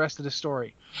to read the rest of the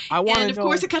story. And of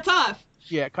course it cuts off.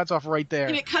 Yeah, it cuts off right there.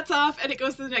 And it cuts off and it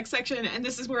goes to the next section, and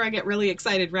this is where I get really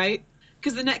excited, right?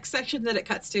 Because the next section that it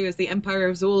cuts to is the Empire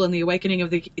of Zul and the awakening of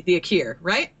the Akir,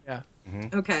 right? Yeah.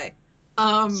 Mm-hmm. Okay.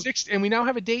 And we now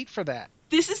have a date for that.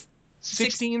 This is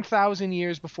 16,000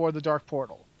 years before the Dark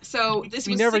Portal. So this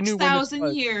was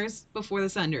 6,000 years before the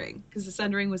Sundering, because the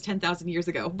Sundering was 10,000 years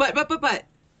ago. But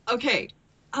okay.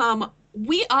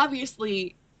 We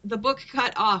obviously, the book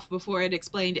cut off before it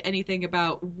explained anything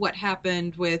about what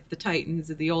happened with the Titans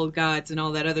and the old gods and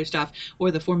all that other stuff, or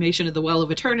the formation of the Well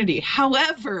of Eternity.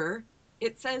 However,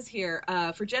 it says here,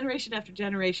 for generation after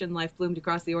generation, life bloomed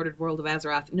across the ordered world of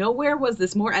Azeroth. Nowhere was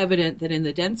this more evident than in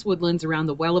the dense woodlands around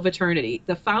the Well of Eternity.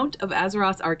 The fount of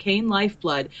Azeroth's arcane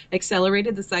lifeblood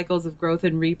accelerated the cycles of growth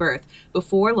and rebirth.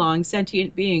 Before long,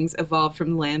 sentient beings evolved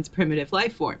from the land's primitive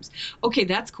life forms. Okay,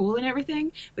 that's cool and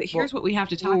everything, but here's what we have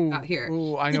to talk about here.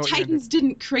 I know the Titans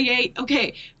didn't create...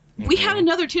 Okay, we had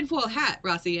another tinfoil hat,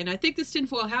 Rossi, and I think this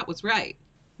tinfoil hat was right.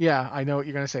 Yeah, I know what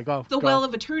you're going to say. Go. Well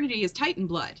of Eternity is Titan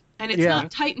blood. And it's not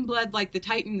Titan blood like the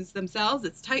Titans themselves.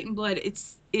 It's Titan blood.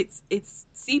 It's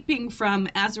seeping from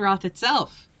Azeroth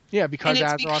itself. Yeah, because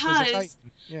Azeroth is a Titan.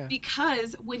 Yeah.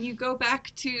 Because when you go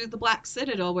back to the Black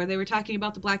Citadel where they were talking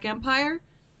about the Black Empire,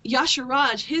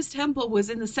 Yasharaj, his temple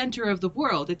was in the center of the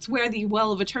world. It's where the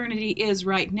Well of Eternity is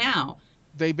right now.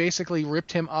 They basically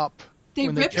ripped him up. They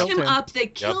ripped him up, they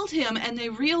killed him, and they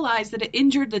realized that it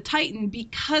injured the Titan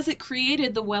because it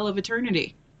created the Well of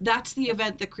Eternity. That's the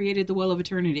event that created the Well of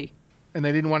Eternity. And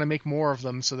they didn't want to make more of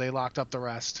them, so they locked up the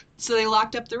rest.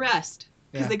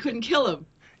 Because they couldn't kill him.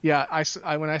 Yeah,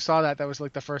 I when I saw that was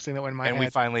like the first thing that went in my head.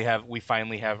 And we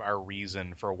finally have our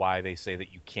reason for why they say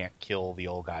that you can't kill the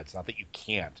old gods. Not that you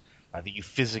can't, not that you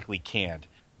physically can't,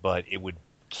 but it would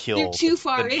kill They're too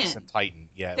far the in. nascent Titan.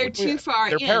 Yeah, They're too far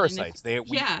they're in. parasites. They're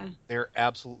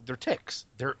ticks.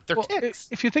 They're ticks.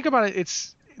 If you think about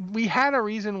it, we had a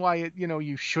reason why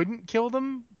you shouldn't kill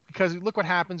them, because look what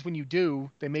happens when you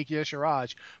do. They make you a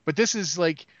Shiraj. But this is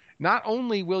like, not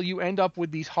only will you end up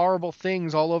with these horrible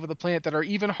things all over the planet that are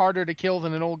even harder to kill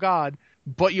than an old god,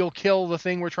 but you'll kill the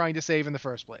thing we're trying to save in the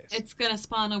first place. It's going to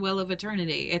spawn a well of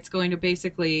eternity. It's going to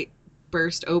basically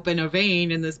burst open a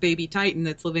vein in this baby Titan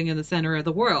that's living in the center of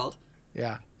the world.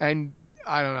 Yeah, and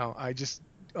I don't know.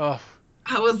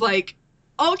 I was like,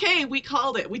 okay, we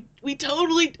called it. We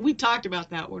talked about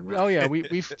that one. Right? Oh yeah, we've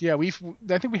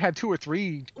I think we had 2 or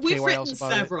 3 We've written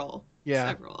about several. It. Yeah.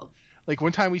 Several. Like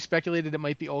one time we speculated it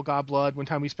might be old god blood. One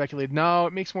time we speculated no,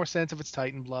 it makes more sense if it's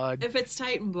Titan blood. If it's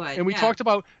Titan blood. And we talked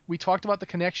about the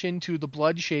connection to the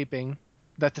blood shaping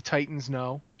that the Titans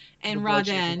know. And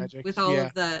Raden, with all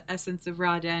of the essence of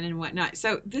Raden and whatnot.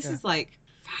 So this is like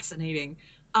fascinating.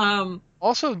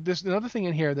 Also, there's another thing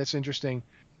in here that's interesting.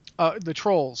 The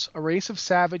trolls, a race of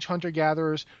savage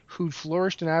hunter-gatherers who'd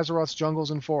flourished in Azeroth's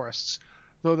jungles and forests.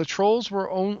 Though the trolls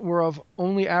were of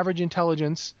only average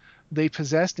intelligence, they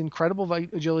possessed incredible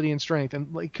agility and strength.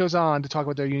 And it goes on to talk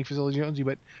about their unique physical agility.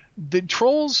 But the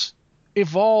trolls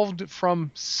evolved from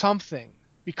something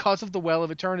because of the Well of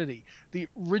Eternity. The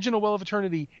original Well of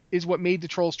Eternity is what made the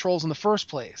trolls in the first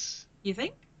place. You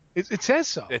think? It says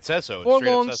so. It says so.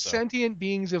 Long sentient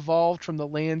beings evolved from the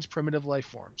land's primitive life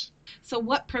forms. So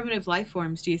what primitive life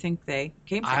forms do you think they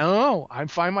came from? I don't know. I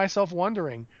find myself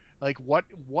wondering, like, what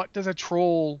does a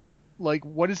troll, like,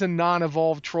 what is a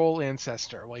non-evolved troll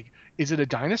ancestor? Like, is it a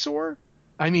dinosaur?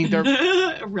 I mean, they're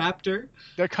a raptor.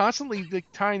 They're constantly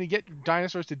trying to get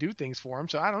dinosaurs to do things for them.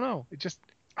 So I don't know.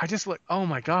 I just like, oh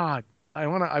my god, I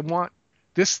want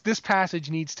this passage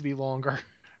needs to be longer.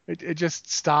 It just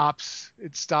stops.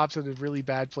 It stops at a really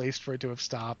bad place for it to have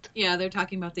stopped. Yeah, they're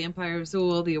talking about the Empire of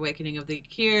Zul, the awakening of the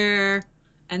Akir,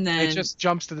 and then it just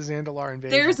jumps to the Zandalar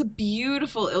invasion. There's a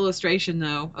beautiful illustration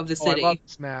though of the city. I love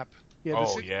this map.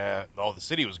 Yeah, the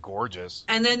city was gorgeous.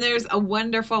 And then there's a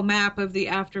wonderful map of the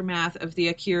aftermath of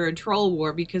the Akir and Troll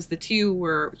War, because the two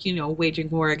were, waging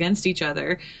war against each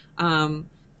other. And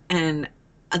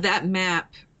that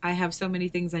map, I have so many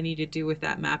things I need to do with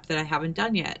that map that I haven't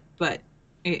done yet, but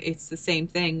it's the same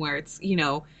thing where it's,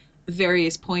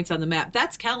 various points on the map.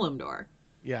 That's Kalimdor.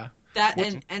 Yeah.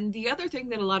 And the other thing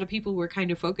that a lot of people were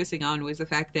kind of focusing on was the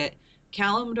fact that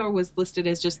Kalimdor was listed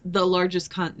as just the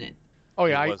largest continent. Oh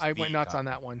yeah, I went nuts on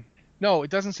that one. No, it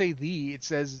doesn't say the. It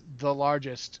says the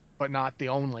largest, but not the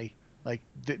only. Like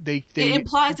they it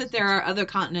implies that there are other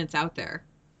continents out there.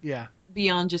 Yeah.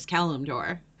 Beyond just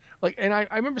Kalimdor. Like, and I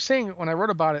remember saying when I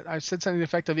wrote about it, I said something to the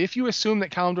effect of, if you assume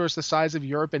that Kalimdor is the size of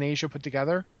Europe and Asia put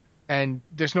together, and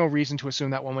there's no reason to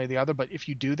assume that one way or the other, but if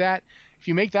you do that, if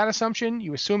you make that assumption,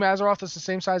 you assume Azeroth is the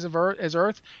same size as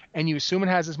Earth, and you assume it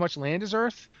has as much land as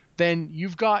Earth, then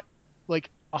you've got like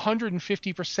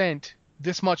 150%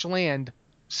 this much land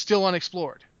still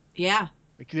unexplored. Yeah.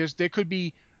 Like there could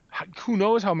be who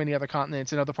knows how many other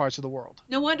continents in other parts of the world.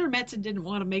 No wonder Metzen didn't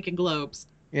want to make it globes.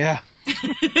 Yeah.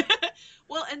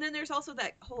 Well, and then there's also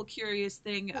that whole curious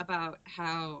thing about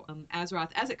how Azeroth,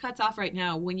 as it cuts off right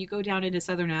now, when you go down into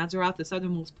southern Azeroth, the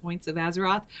southernmost points of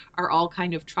Azeroth are all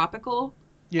kind of tropical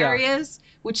areas,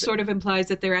 which sort of implies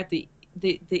that they're at the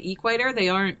equator. They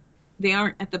aren't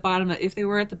at the bottom. If they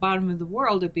were at the bottom of the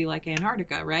world, it'd be like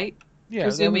Antarctica, right? Yeah.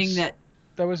 Presuming that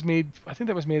was made. I think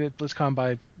that was made at BlizzCon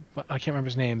by, I can't remember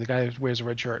his name. The guy who wears a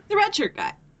red shirt. The red shirt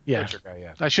guy. Yeah. Red shirt guy.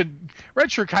 Yeah.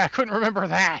 Red shirt guy. I couldn't remember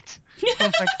that. Oh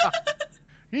my god.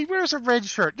 He wears a red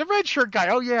shirt. The red shirt guy.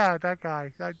 Oh yeah, that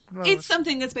guy. It's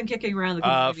something that's been kicking around the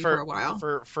community for a while.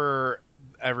 For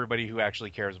everybody who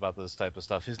actually cares about this type of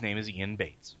stuff, his name is Ian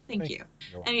Bates. Thank you.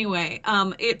 Anyway,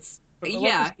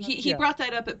 he brought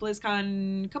that up at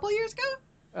BlizzCon a couple of years ago.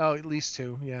 Oh, at least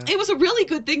 2, yeah. It was a really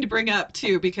good thing to bring up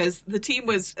too, because the team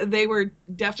they were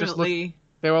definitely.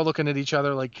 They were all looking at each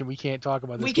other like, we can't talk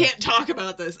about this. We can't talk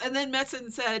about this. And then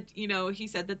Metzen said, he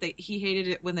said that he hated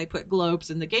it when they put globes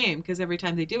in the game, because every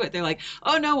time they do it, they're like,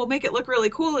 oh no, we'll make it look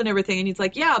really cool and everything. And he's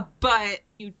like, yeah, but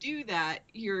you do that,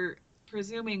 you're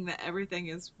presuming that everything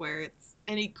is where it's.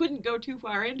 And he couldn't go too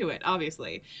far into it,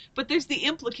 obviously. But there's the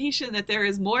implication that there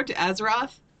is more to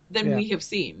Azeroth than we have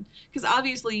seen. Because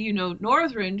obviously,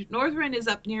 Northrend is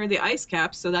up near the ice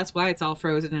caps, so that's why it's all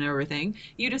frozen and everything.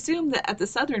 You'd assume that at the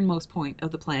southernmost point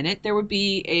of the planet, there would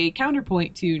be a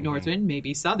counterpoint to Northrend,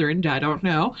 maybe Southern, I don't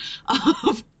know,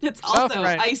 that's also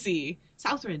icy.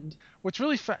 Southern. What's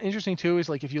really interesting, too, is,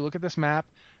 like, if you look at this map,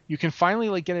 you can finally,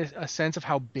 like, get a sense of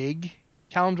how big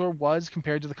Kalimdor was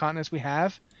compared to the continents we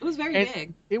have. It was very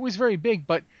big. It was very big,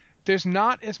 but there's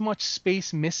not as much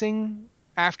space missing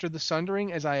after the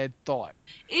Sundering as I had thought.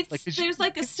 There's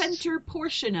like a center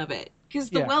portion of it, because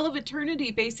the Yeah. Well of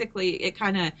Eternity, basically, it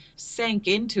kind of sank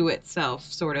into itself,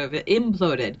 sort of. It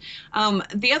imploded.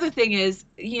 The other thing is,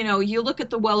 you look at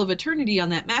the Well of Eternity on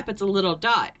that map, it's a little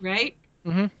dot, right?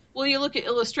 Mm-hmm. Well, you look at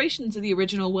illustrations of the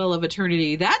original Well of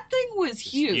Eternity, that thing was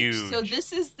huge. huge. So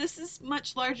this is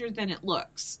much larger than it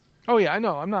looks. Oh yeah, I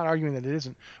know. I'm not arguing that it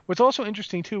isn't. What's also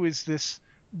interesting too is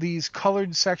these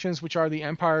colored sections, which are the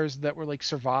empires that were like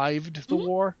survived the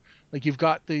war. Like you've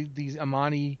got these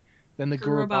Amani, then the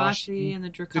Gurubashi and the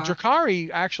Drakari. The Drakari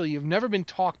actually have never been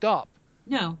talked up.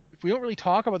 No. We don't really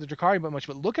talk about the Drakari much,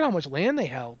 but look at how much land they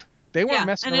held. They weren't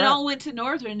messing around. And around. it all went to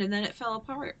Northern, and then it fell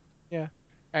apart. Yeah.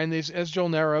 And there's Esjol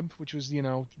Nerub, which was,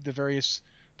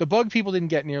 the bug people didn't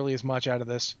get nearly as much out of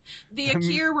this. The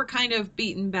Akir were kind of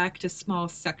beaten back to small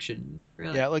sections,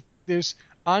 really. Yeah, like there's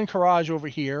Ahn'Qiraj over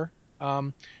here.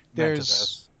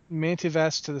 There's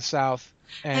Mantivest to the south.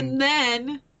 And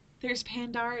then there's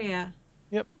Pandaria.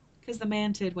 Yep. Because the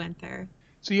Mantid went there.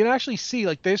 So you can actually see,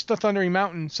 like, there's the Thundering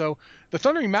Mountain. So the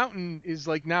Thundering Mountain is,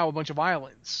 like, now a bunch of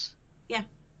islands. Yeah.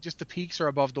 Just the peaks are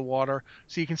above the water.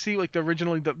 So you can see, like,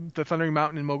 originally the Thundering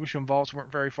Mountain and Mogushum Vaults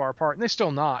weren't very far apart. And they're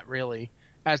still not, really.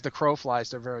 As the crow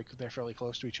flies, they're fairly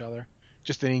close to each other.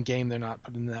 Just in game, they're not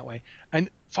put in that way. And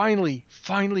finally,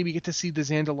 we get to see the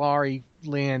Zandalari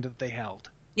land that they held.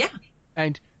 Yeah.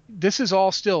 And this is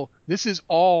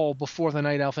all before the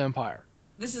Night Elf Empire.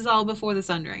 This is all before the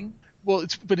Sundering. Well,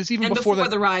 it's even and before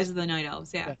the rise of the Night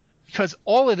Elves, yeah. Because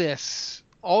all of this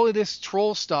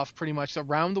troll stuff, pretty much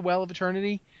around the Well of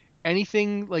Eternity,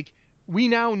 anything like we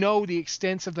now know the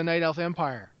extents of the Night Elf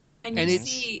Empire, and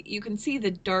you can see the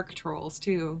dark trolls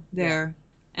too there,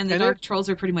 and the dark trolls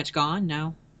are pretty much gone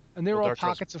now. And they're all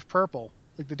pockets of purple.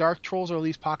 Like the dark trolls are at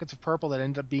least pockets of purple that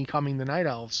end up becoming the Night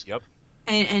Elves. Yep.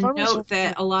 And note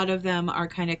that a lot of them are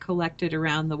kind of collected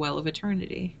around the Well of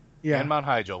Eternity. Yeah. And Mount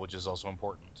Hyjal, which is also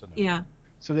important to know. Yeah.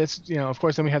 So that's, of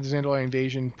course, then we have the Zandalari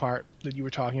invasion part that you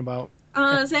were talking about.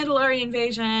 Zandalari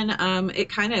invasion, it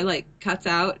kind of like cuts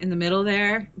out in the middle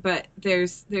there, but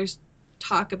there's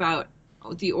talk about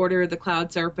the Order of the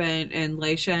Cloud Serpent and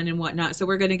Leishen and whatnot. So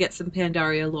we're going to get some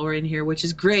Pandaria lore in here, which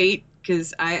is great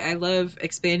because I love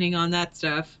expanding on that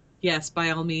stuff. Yes,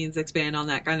 by all means, expand on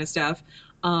that kind of stuff.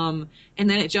 And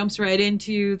then it jumps right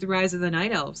into the rise of the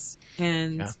Night Elves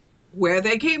and where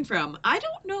they came from. I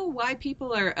don't know why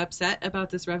people are upset about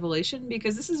this revelation,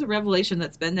 because this is a revelation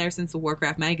that's been there since the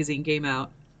Warcraft magazine came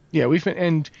out. Yeah,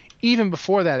 and even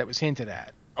before that, it was hinted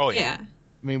at. Oh yeah.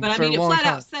 I mean, but it flat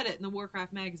out said it in the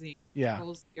Warcraft magazine. Yeah.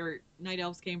 Trolls, or Night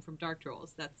Elves came from Dark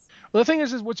Trolls. Well, the thing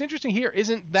is what's interesting here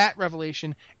isn't that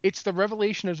revelation. It's the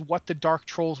revelation of what the Dark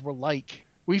Trolls were like.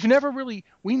 We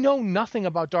know nothing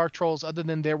about Dark Trolls other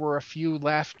than there were a few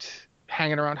left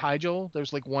hanging around Hyjal.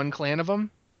 There's like one clan of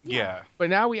them. Yeah.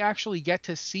 But now we actually get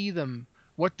to see them,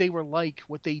 what they were like,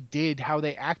 what they did, how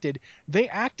they acted. They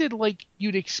acted like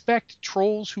you'd expect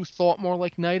trolls who thought more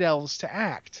like Night Elves to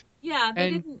act. Yeah,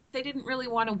 they didn't really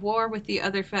want to war with the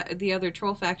other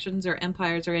troll factions or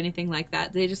empires or anything like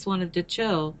that. They just wanted to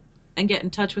chill and get in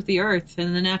touch with the earth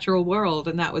and the natural world,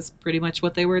 and that was pretty much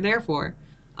what they were there for.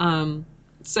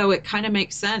 So it kind of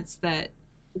makes sense that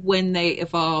when they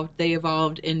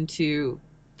evolved into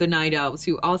the Night Elves,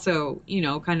 who also,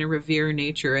 kind of revere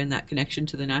nature and that connection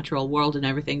to the natural world and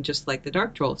everything, just like the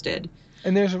Dark Trolls did.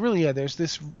 And there's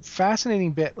this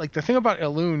fascinating bit, like the thing about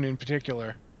Elune in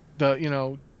particular,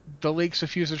 the lake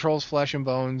suffused the trolls' flesh and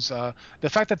bones, the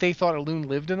fact that they thought Elune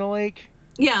lived in a lake.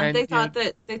 Yeah, and they thought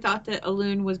that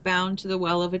Elune was bound to the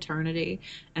Well of Eternity,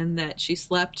 and that she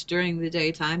slept during the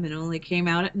daytime and only came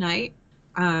out at night.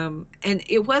 And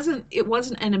it wasn't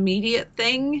an immediate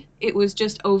thing. It was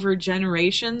just over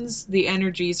generations. The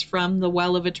energies from the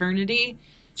Well of Eternity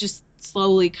just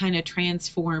slowly kind of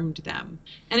transformed them.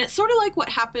 And it's sort of like what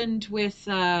happened with,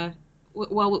 how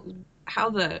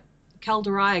the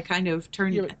Keldarai kind of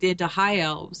turned into High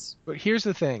Elves. But here's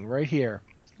the thing, right here.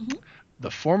 Mm-hmm. The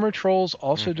former trolls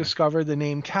also discovered the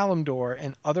name Kalimdor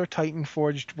and other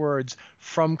Titan-forged words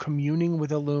from communing with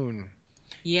Elune.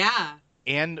 Yeah.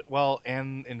 And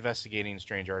investigating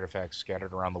strange artifacts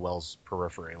scattered around the well's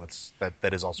periphery.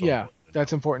 That is also important.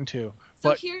 That's important too.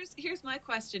 So here's my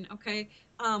question. Okay,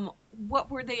 what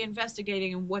were they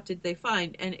investigating and what did they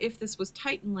find? And if this was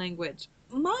Titan language,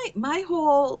 my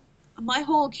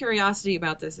whole curiosity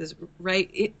about this is, right,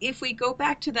 if we go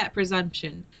back to that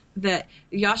presumption that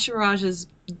Yasharaj's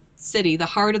city, the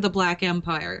heart of the Black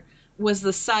Empire, was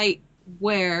the site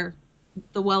where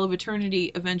the Well of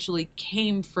Eternity eventually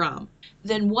came from,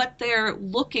 then what they're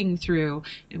looking through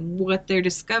and what they're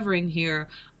discovering here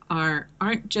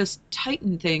aren't just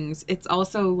Titan things. It's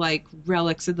also like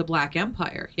relics of the Black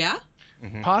Empire. Yeah.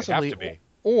 Mhm. Possibly, It'd have to be.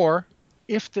 or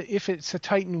if it's a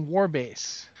Titan war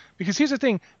base. Because here's the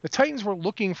thing: the Titans were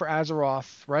looking for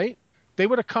Azeroth, right? They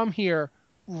would have come here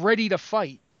ready to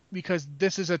fight because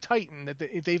this is a Titan that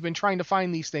they've been trying to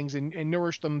find these things and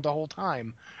nourish them the whole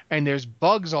time. And there's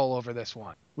bugs all over this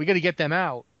one. We got to get them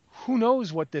out. Who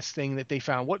knows what this thing that they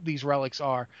found, what these relics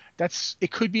are?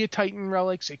 It could be a Titan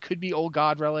relics. It could be old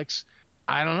god relics.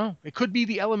 I don't know. It could be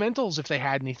the elementals if they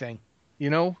had anything, you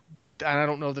know? And I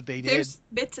don't know that they did. There's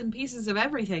bits and pieces of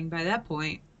everything by that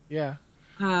point. Yeah.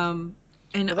 And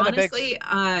Well, honestly,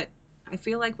 I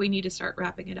feel like we need to start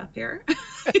wrapping it up here.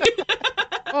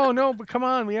 Oh no, but come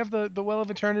on, we have the Well of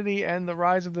Eternity and the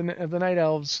Rise of the Night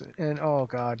Elves, and oh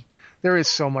god, there is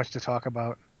so much to talk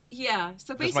about. Yeah,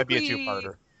 so basically, This might be a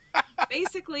two-parter.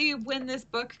 basically, when this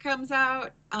book comes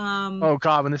out, Oh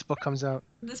god, when this book comes out,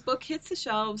 this book hits the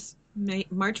shelves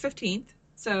March 15th,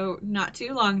 so not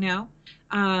too long now.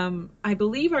 I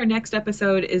believe our next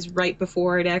episode is right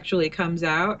before it actually comes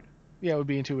out. yeah, it would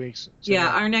be in 2 weeks. So Yeah,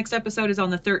 our next episode is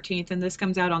on the 13th, and this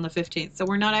comes out on the 15th. So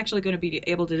we're not actually going to be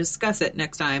able to discuss it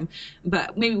next time,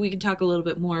 but maybe we can talk a little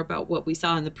bit more about what we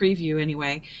saw in the preview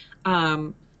anyway.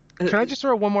 Can I just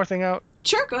throw one more thing out?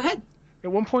 Sure, go ahead.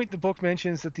 At one point, the book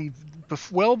mentions that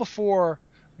well before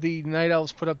the Night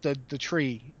Elves put up the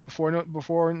tree, before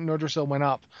Nordrassil went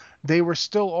up, they were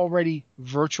still already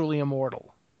virtually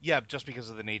immortal. Yeah, just because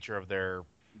of the nature of their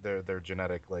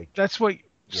genetic, like. That's what.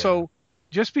 Yeah. So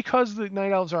just because the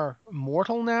Night Elves are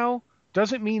mortal now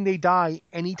doesn't mean they die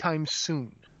anytime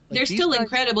soon. Like, They're still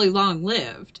incredibly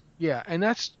long-lived. Yeah, and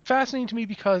that's fascinating to me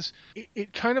because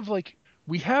it kind of like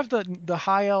we have the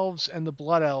High Elves and the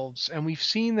Blood Elves, and we've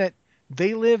seen that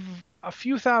they live a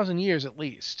few thousand years at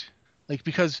least. Like,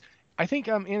 because I think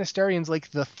Anastarion's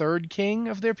like the third king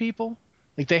of their people.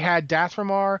 Like, they had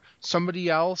Dathramar, somebody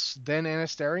else, then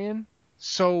Anastarion.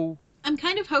 So I'm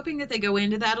kind of hoping that they go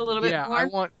into that a little bit more.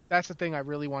 Yeah, that's the thing I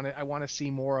really want to. I want to see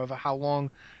more of how long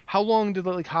did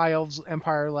the High Elves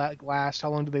Empire last? How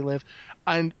long do they live?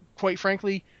 And quite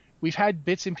frankly, we've had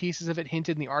bits and pieces of it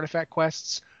hinted in the artifact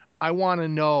quests. I want to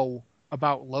know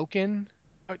about Loken.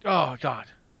 Oh God,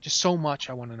 just so much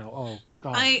I want to know. Oh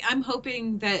God. I'm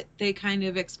hoping that they kind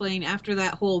of explain after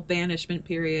that whole banishment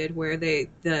period where the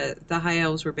High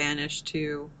Elves were banished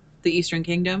to the Eastern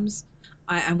Kingdoms.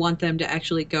 I want them to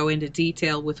actually go into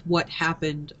detail with what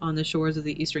happened on the shores of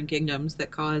the Eastern Kingdoms that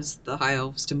caused the High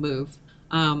Elves to move.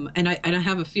 And I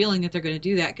have a feeling that they're going to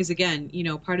do that because, again,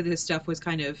 part of this stuff was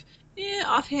kind of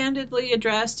offhandedly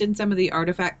addressed in some of the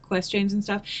artifact questions and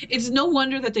stuff. It's no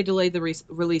wonder that they delayed the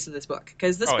release of this book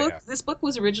because this book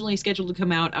was originally scheduled to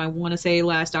come out, I want to say,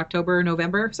 last October or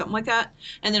November, something like that.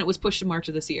 And then it was pushed to March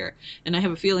of this year. And I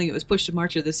have a feeling it was pushed to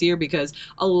March of this year because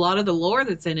a lot of the lore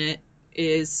that's in it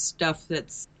is stuff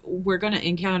that's we're going to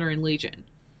encounter in Legion.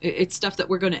 It's stuff that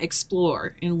we're going to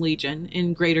explore in Legion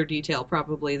in greater detail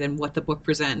probably than what the book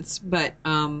presents. But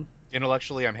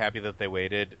intellectually, I'm happy that they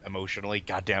waited. Emotionally,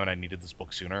 God damn it, I needed this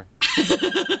book sooner.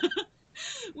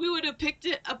 We would have picked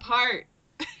it apart.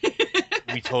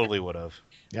 We totally would have.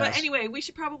 Yes. But anyway, we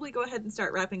should probably go ahead and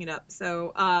start wrapping it up.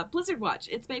 So, Blizzard Watch.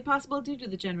 It's made possible due to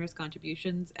the generous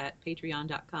contributions at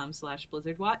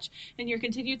patreon.com/BlizzardWatch. And your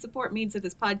continued support means that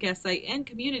this podcast site and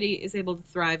community is able to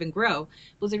thrive and grow.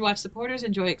 Blizzard Watch supporters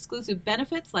enjoy exclusive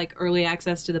benefits like early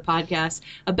access to the podcast,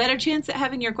 a better chance at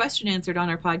having your question answered on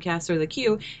our podcast or the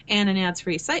queue, and an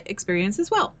ads-free site experience as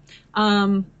well.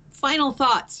 Final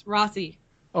thoughts, Rossi.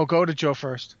 Oh, go to Joe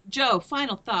first. Joe,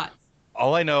 final thoughts.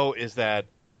 All I know is that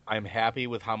I'm happy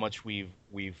with how much we've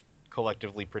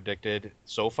collectively predicted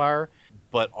so far,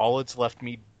 but all it's left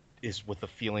me is with the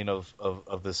feeling of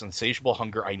this insatiable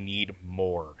hunger. I need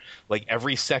more. Like,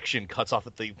 every section cuts off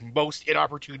at the most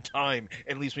inopportune time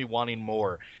and leaves me wanting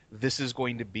more. This is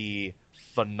going to be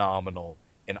phenomenal,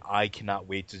 and I cannot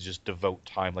wait to just devote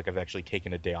time like I've actually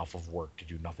taken a day off of work to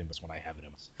do nothing but when I have it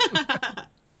in.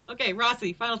 Okay,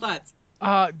 Rossi, final thoughts.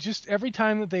 Just every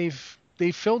time that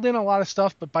they've filled in a lot of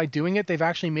stuff, but by doing it, they've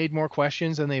actually made more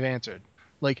questions than they've answered.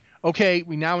 Like, okay,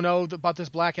 we now know about this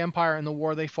Black Empire and the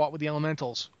war they fought with the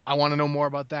Elementals. I want to know more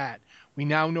about that. We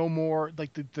now know more,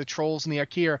 like the trolls and the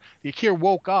Akir. The Akir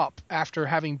woke up after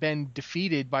having been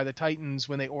defeated by the Titans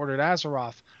when they ordered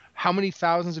Azeroth. How many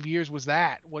thousands of years was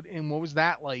that? What was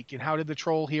that like? And how did the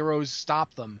troll heroes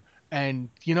stop them? And,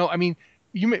 I mean,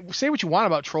 you may say what you want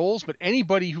about trolls, but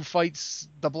anybody who fights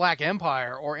the Black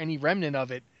Empire or any remnant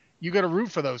of it, you got to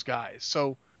root for those guys.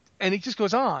 So, and it just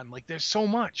goes on. Like, there's so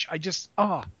much. I just,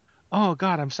 oh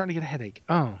God, I'm starting to get a headache.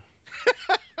 Oh.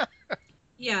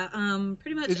 Yeah,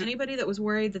 pretty much anybody that was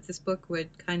worried that this book would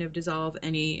kind of dissolve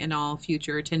any and all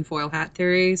future tinfoil hat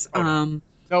theories. No,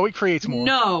 it creates more.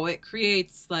 No, it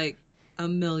creates like a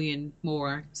million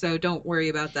more. So don't worry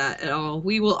about that at all.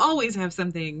 We will always have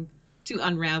something to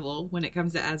unravel when it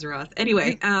comes to Azeroth.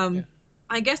 Anyway,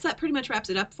 I guess that pretty much wraps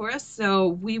it up for us. So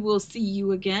we will see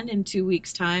you again in 2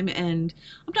 weeks' time, and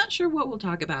I'm not sure what we'll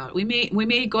talk about. We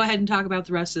may go ahead and talk about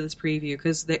the rest of this preview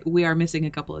because we are missing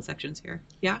a couple of sections here.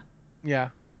 Yeah? Yeah.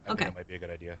 I think Okay. that might be a good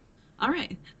idea. All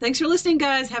right. Thanks for listening,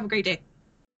 guys. Have a great day.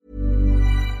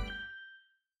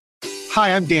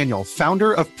 Hi, I'm Daniel,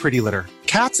 founder of Pretty Litter.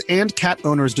 Cats and cat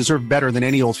owners deserve better than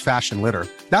any old-fashioned litter.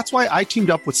 That's why I teamed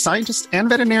up with scientists and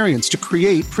veterinarians to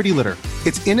create Pretty Litter.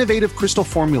 Its innovative crystal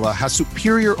formula has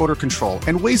superior odor control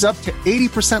and weighs up to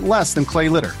 80% less than clay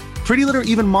litter. Pretty Litter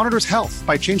even monitors health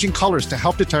by changing colors to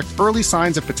help detect early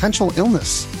signs of potential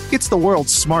illness. It's the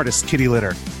world's smartest kitty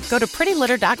litter. Go to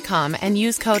prettylitter.com and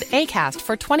use code ACAST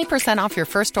for 20% off your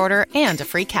first order and a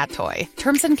free cat toy.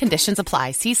 Terms and conditions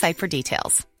apply. See site for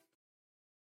details.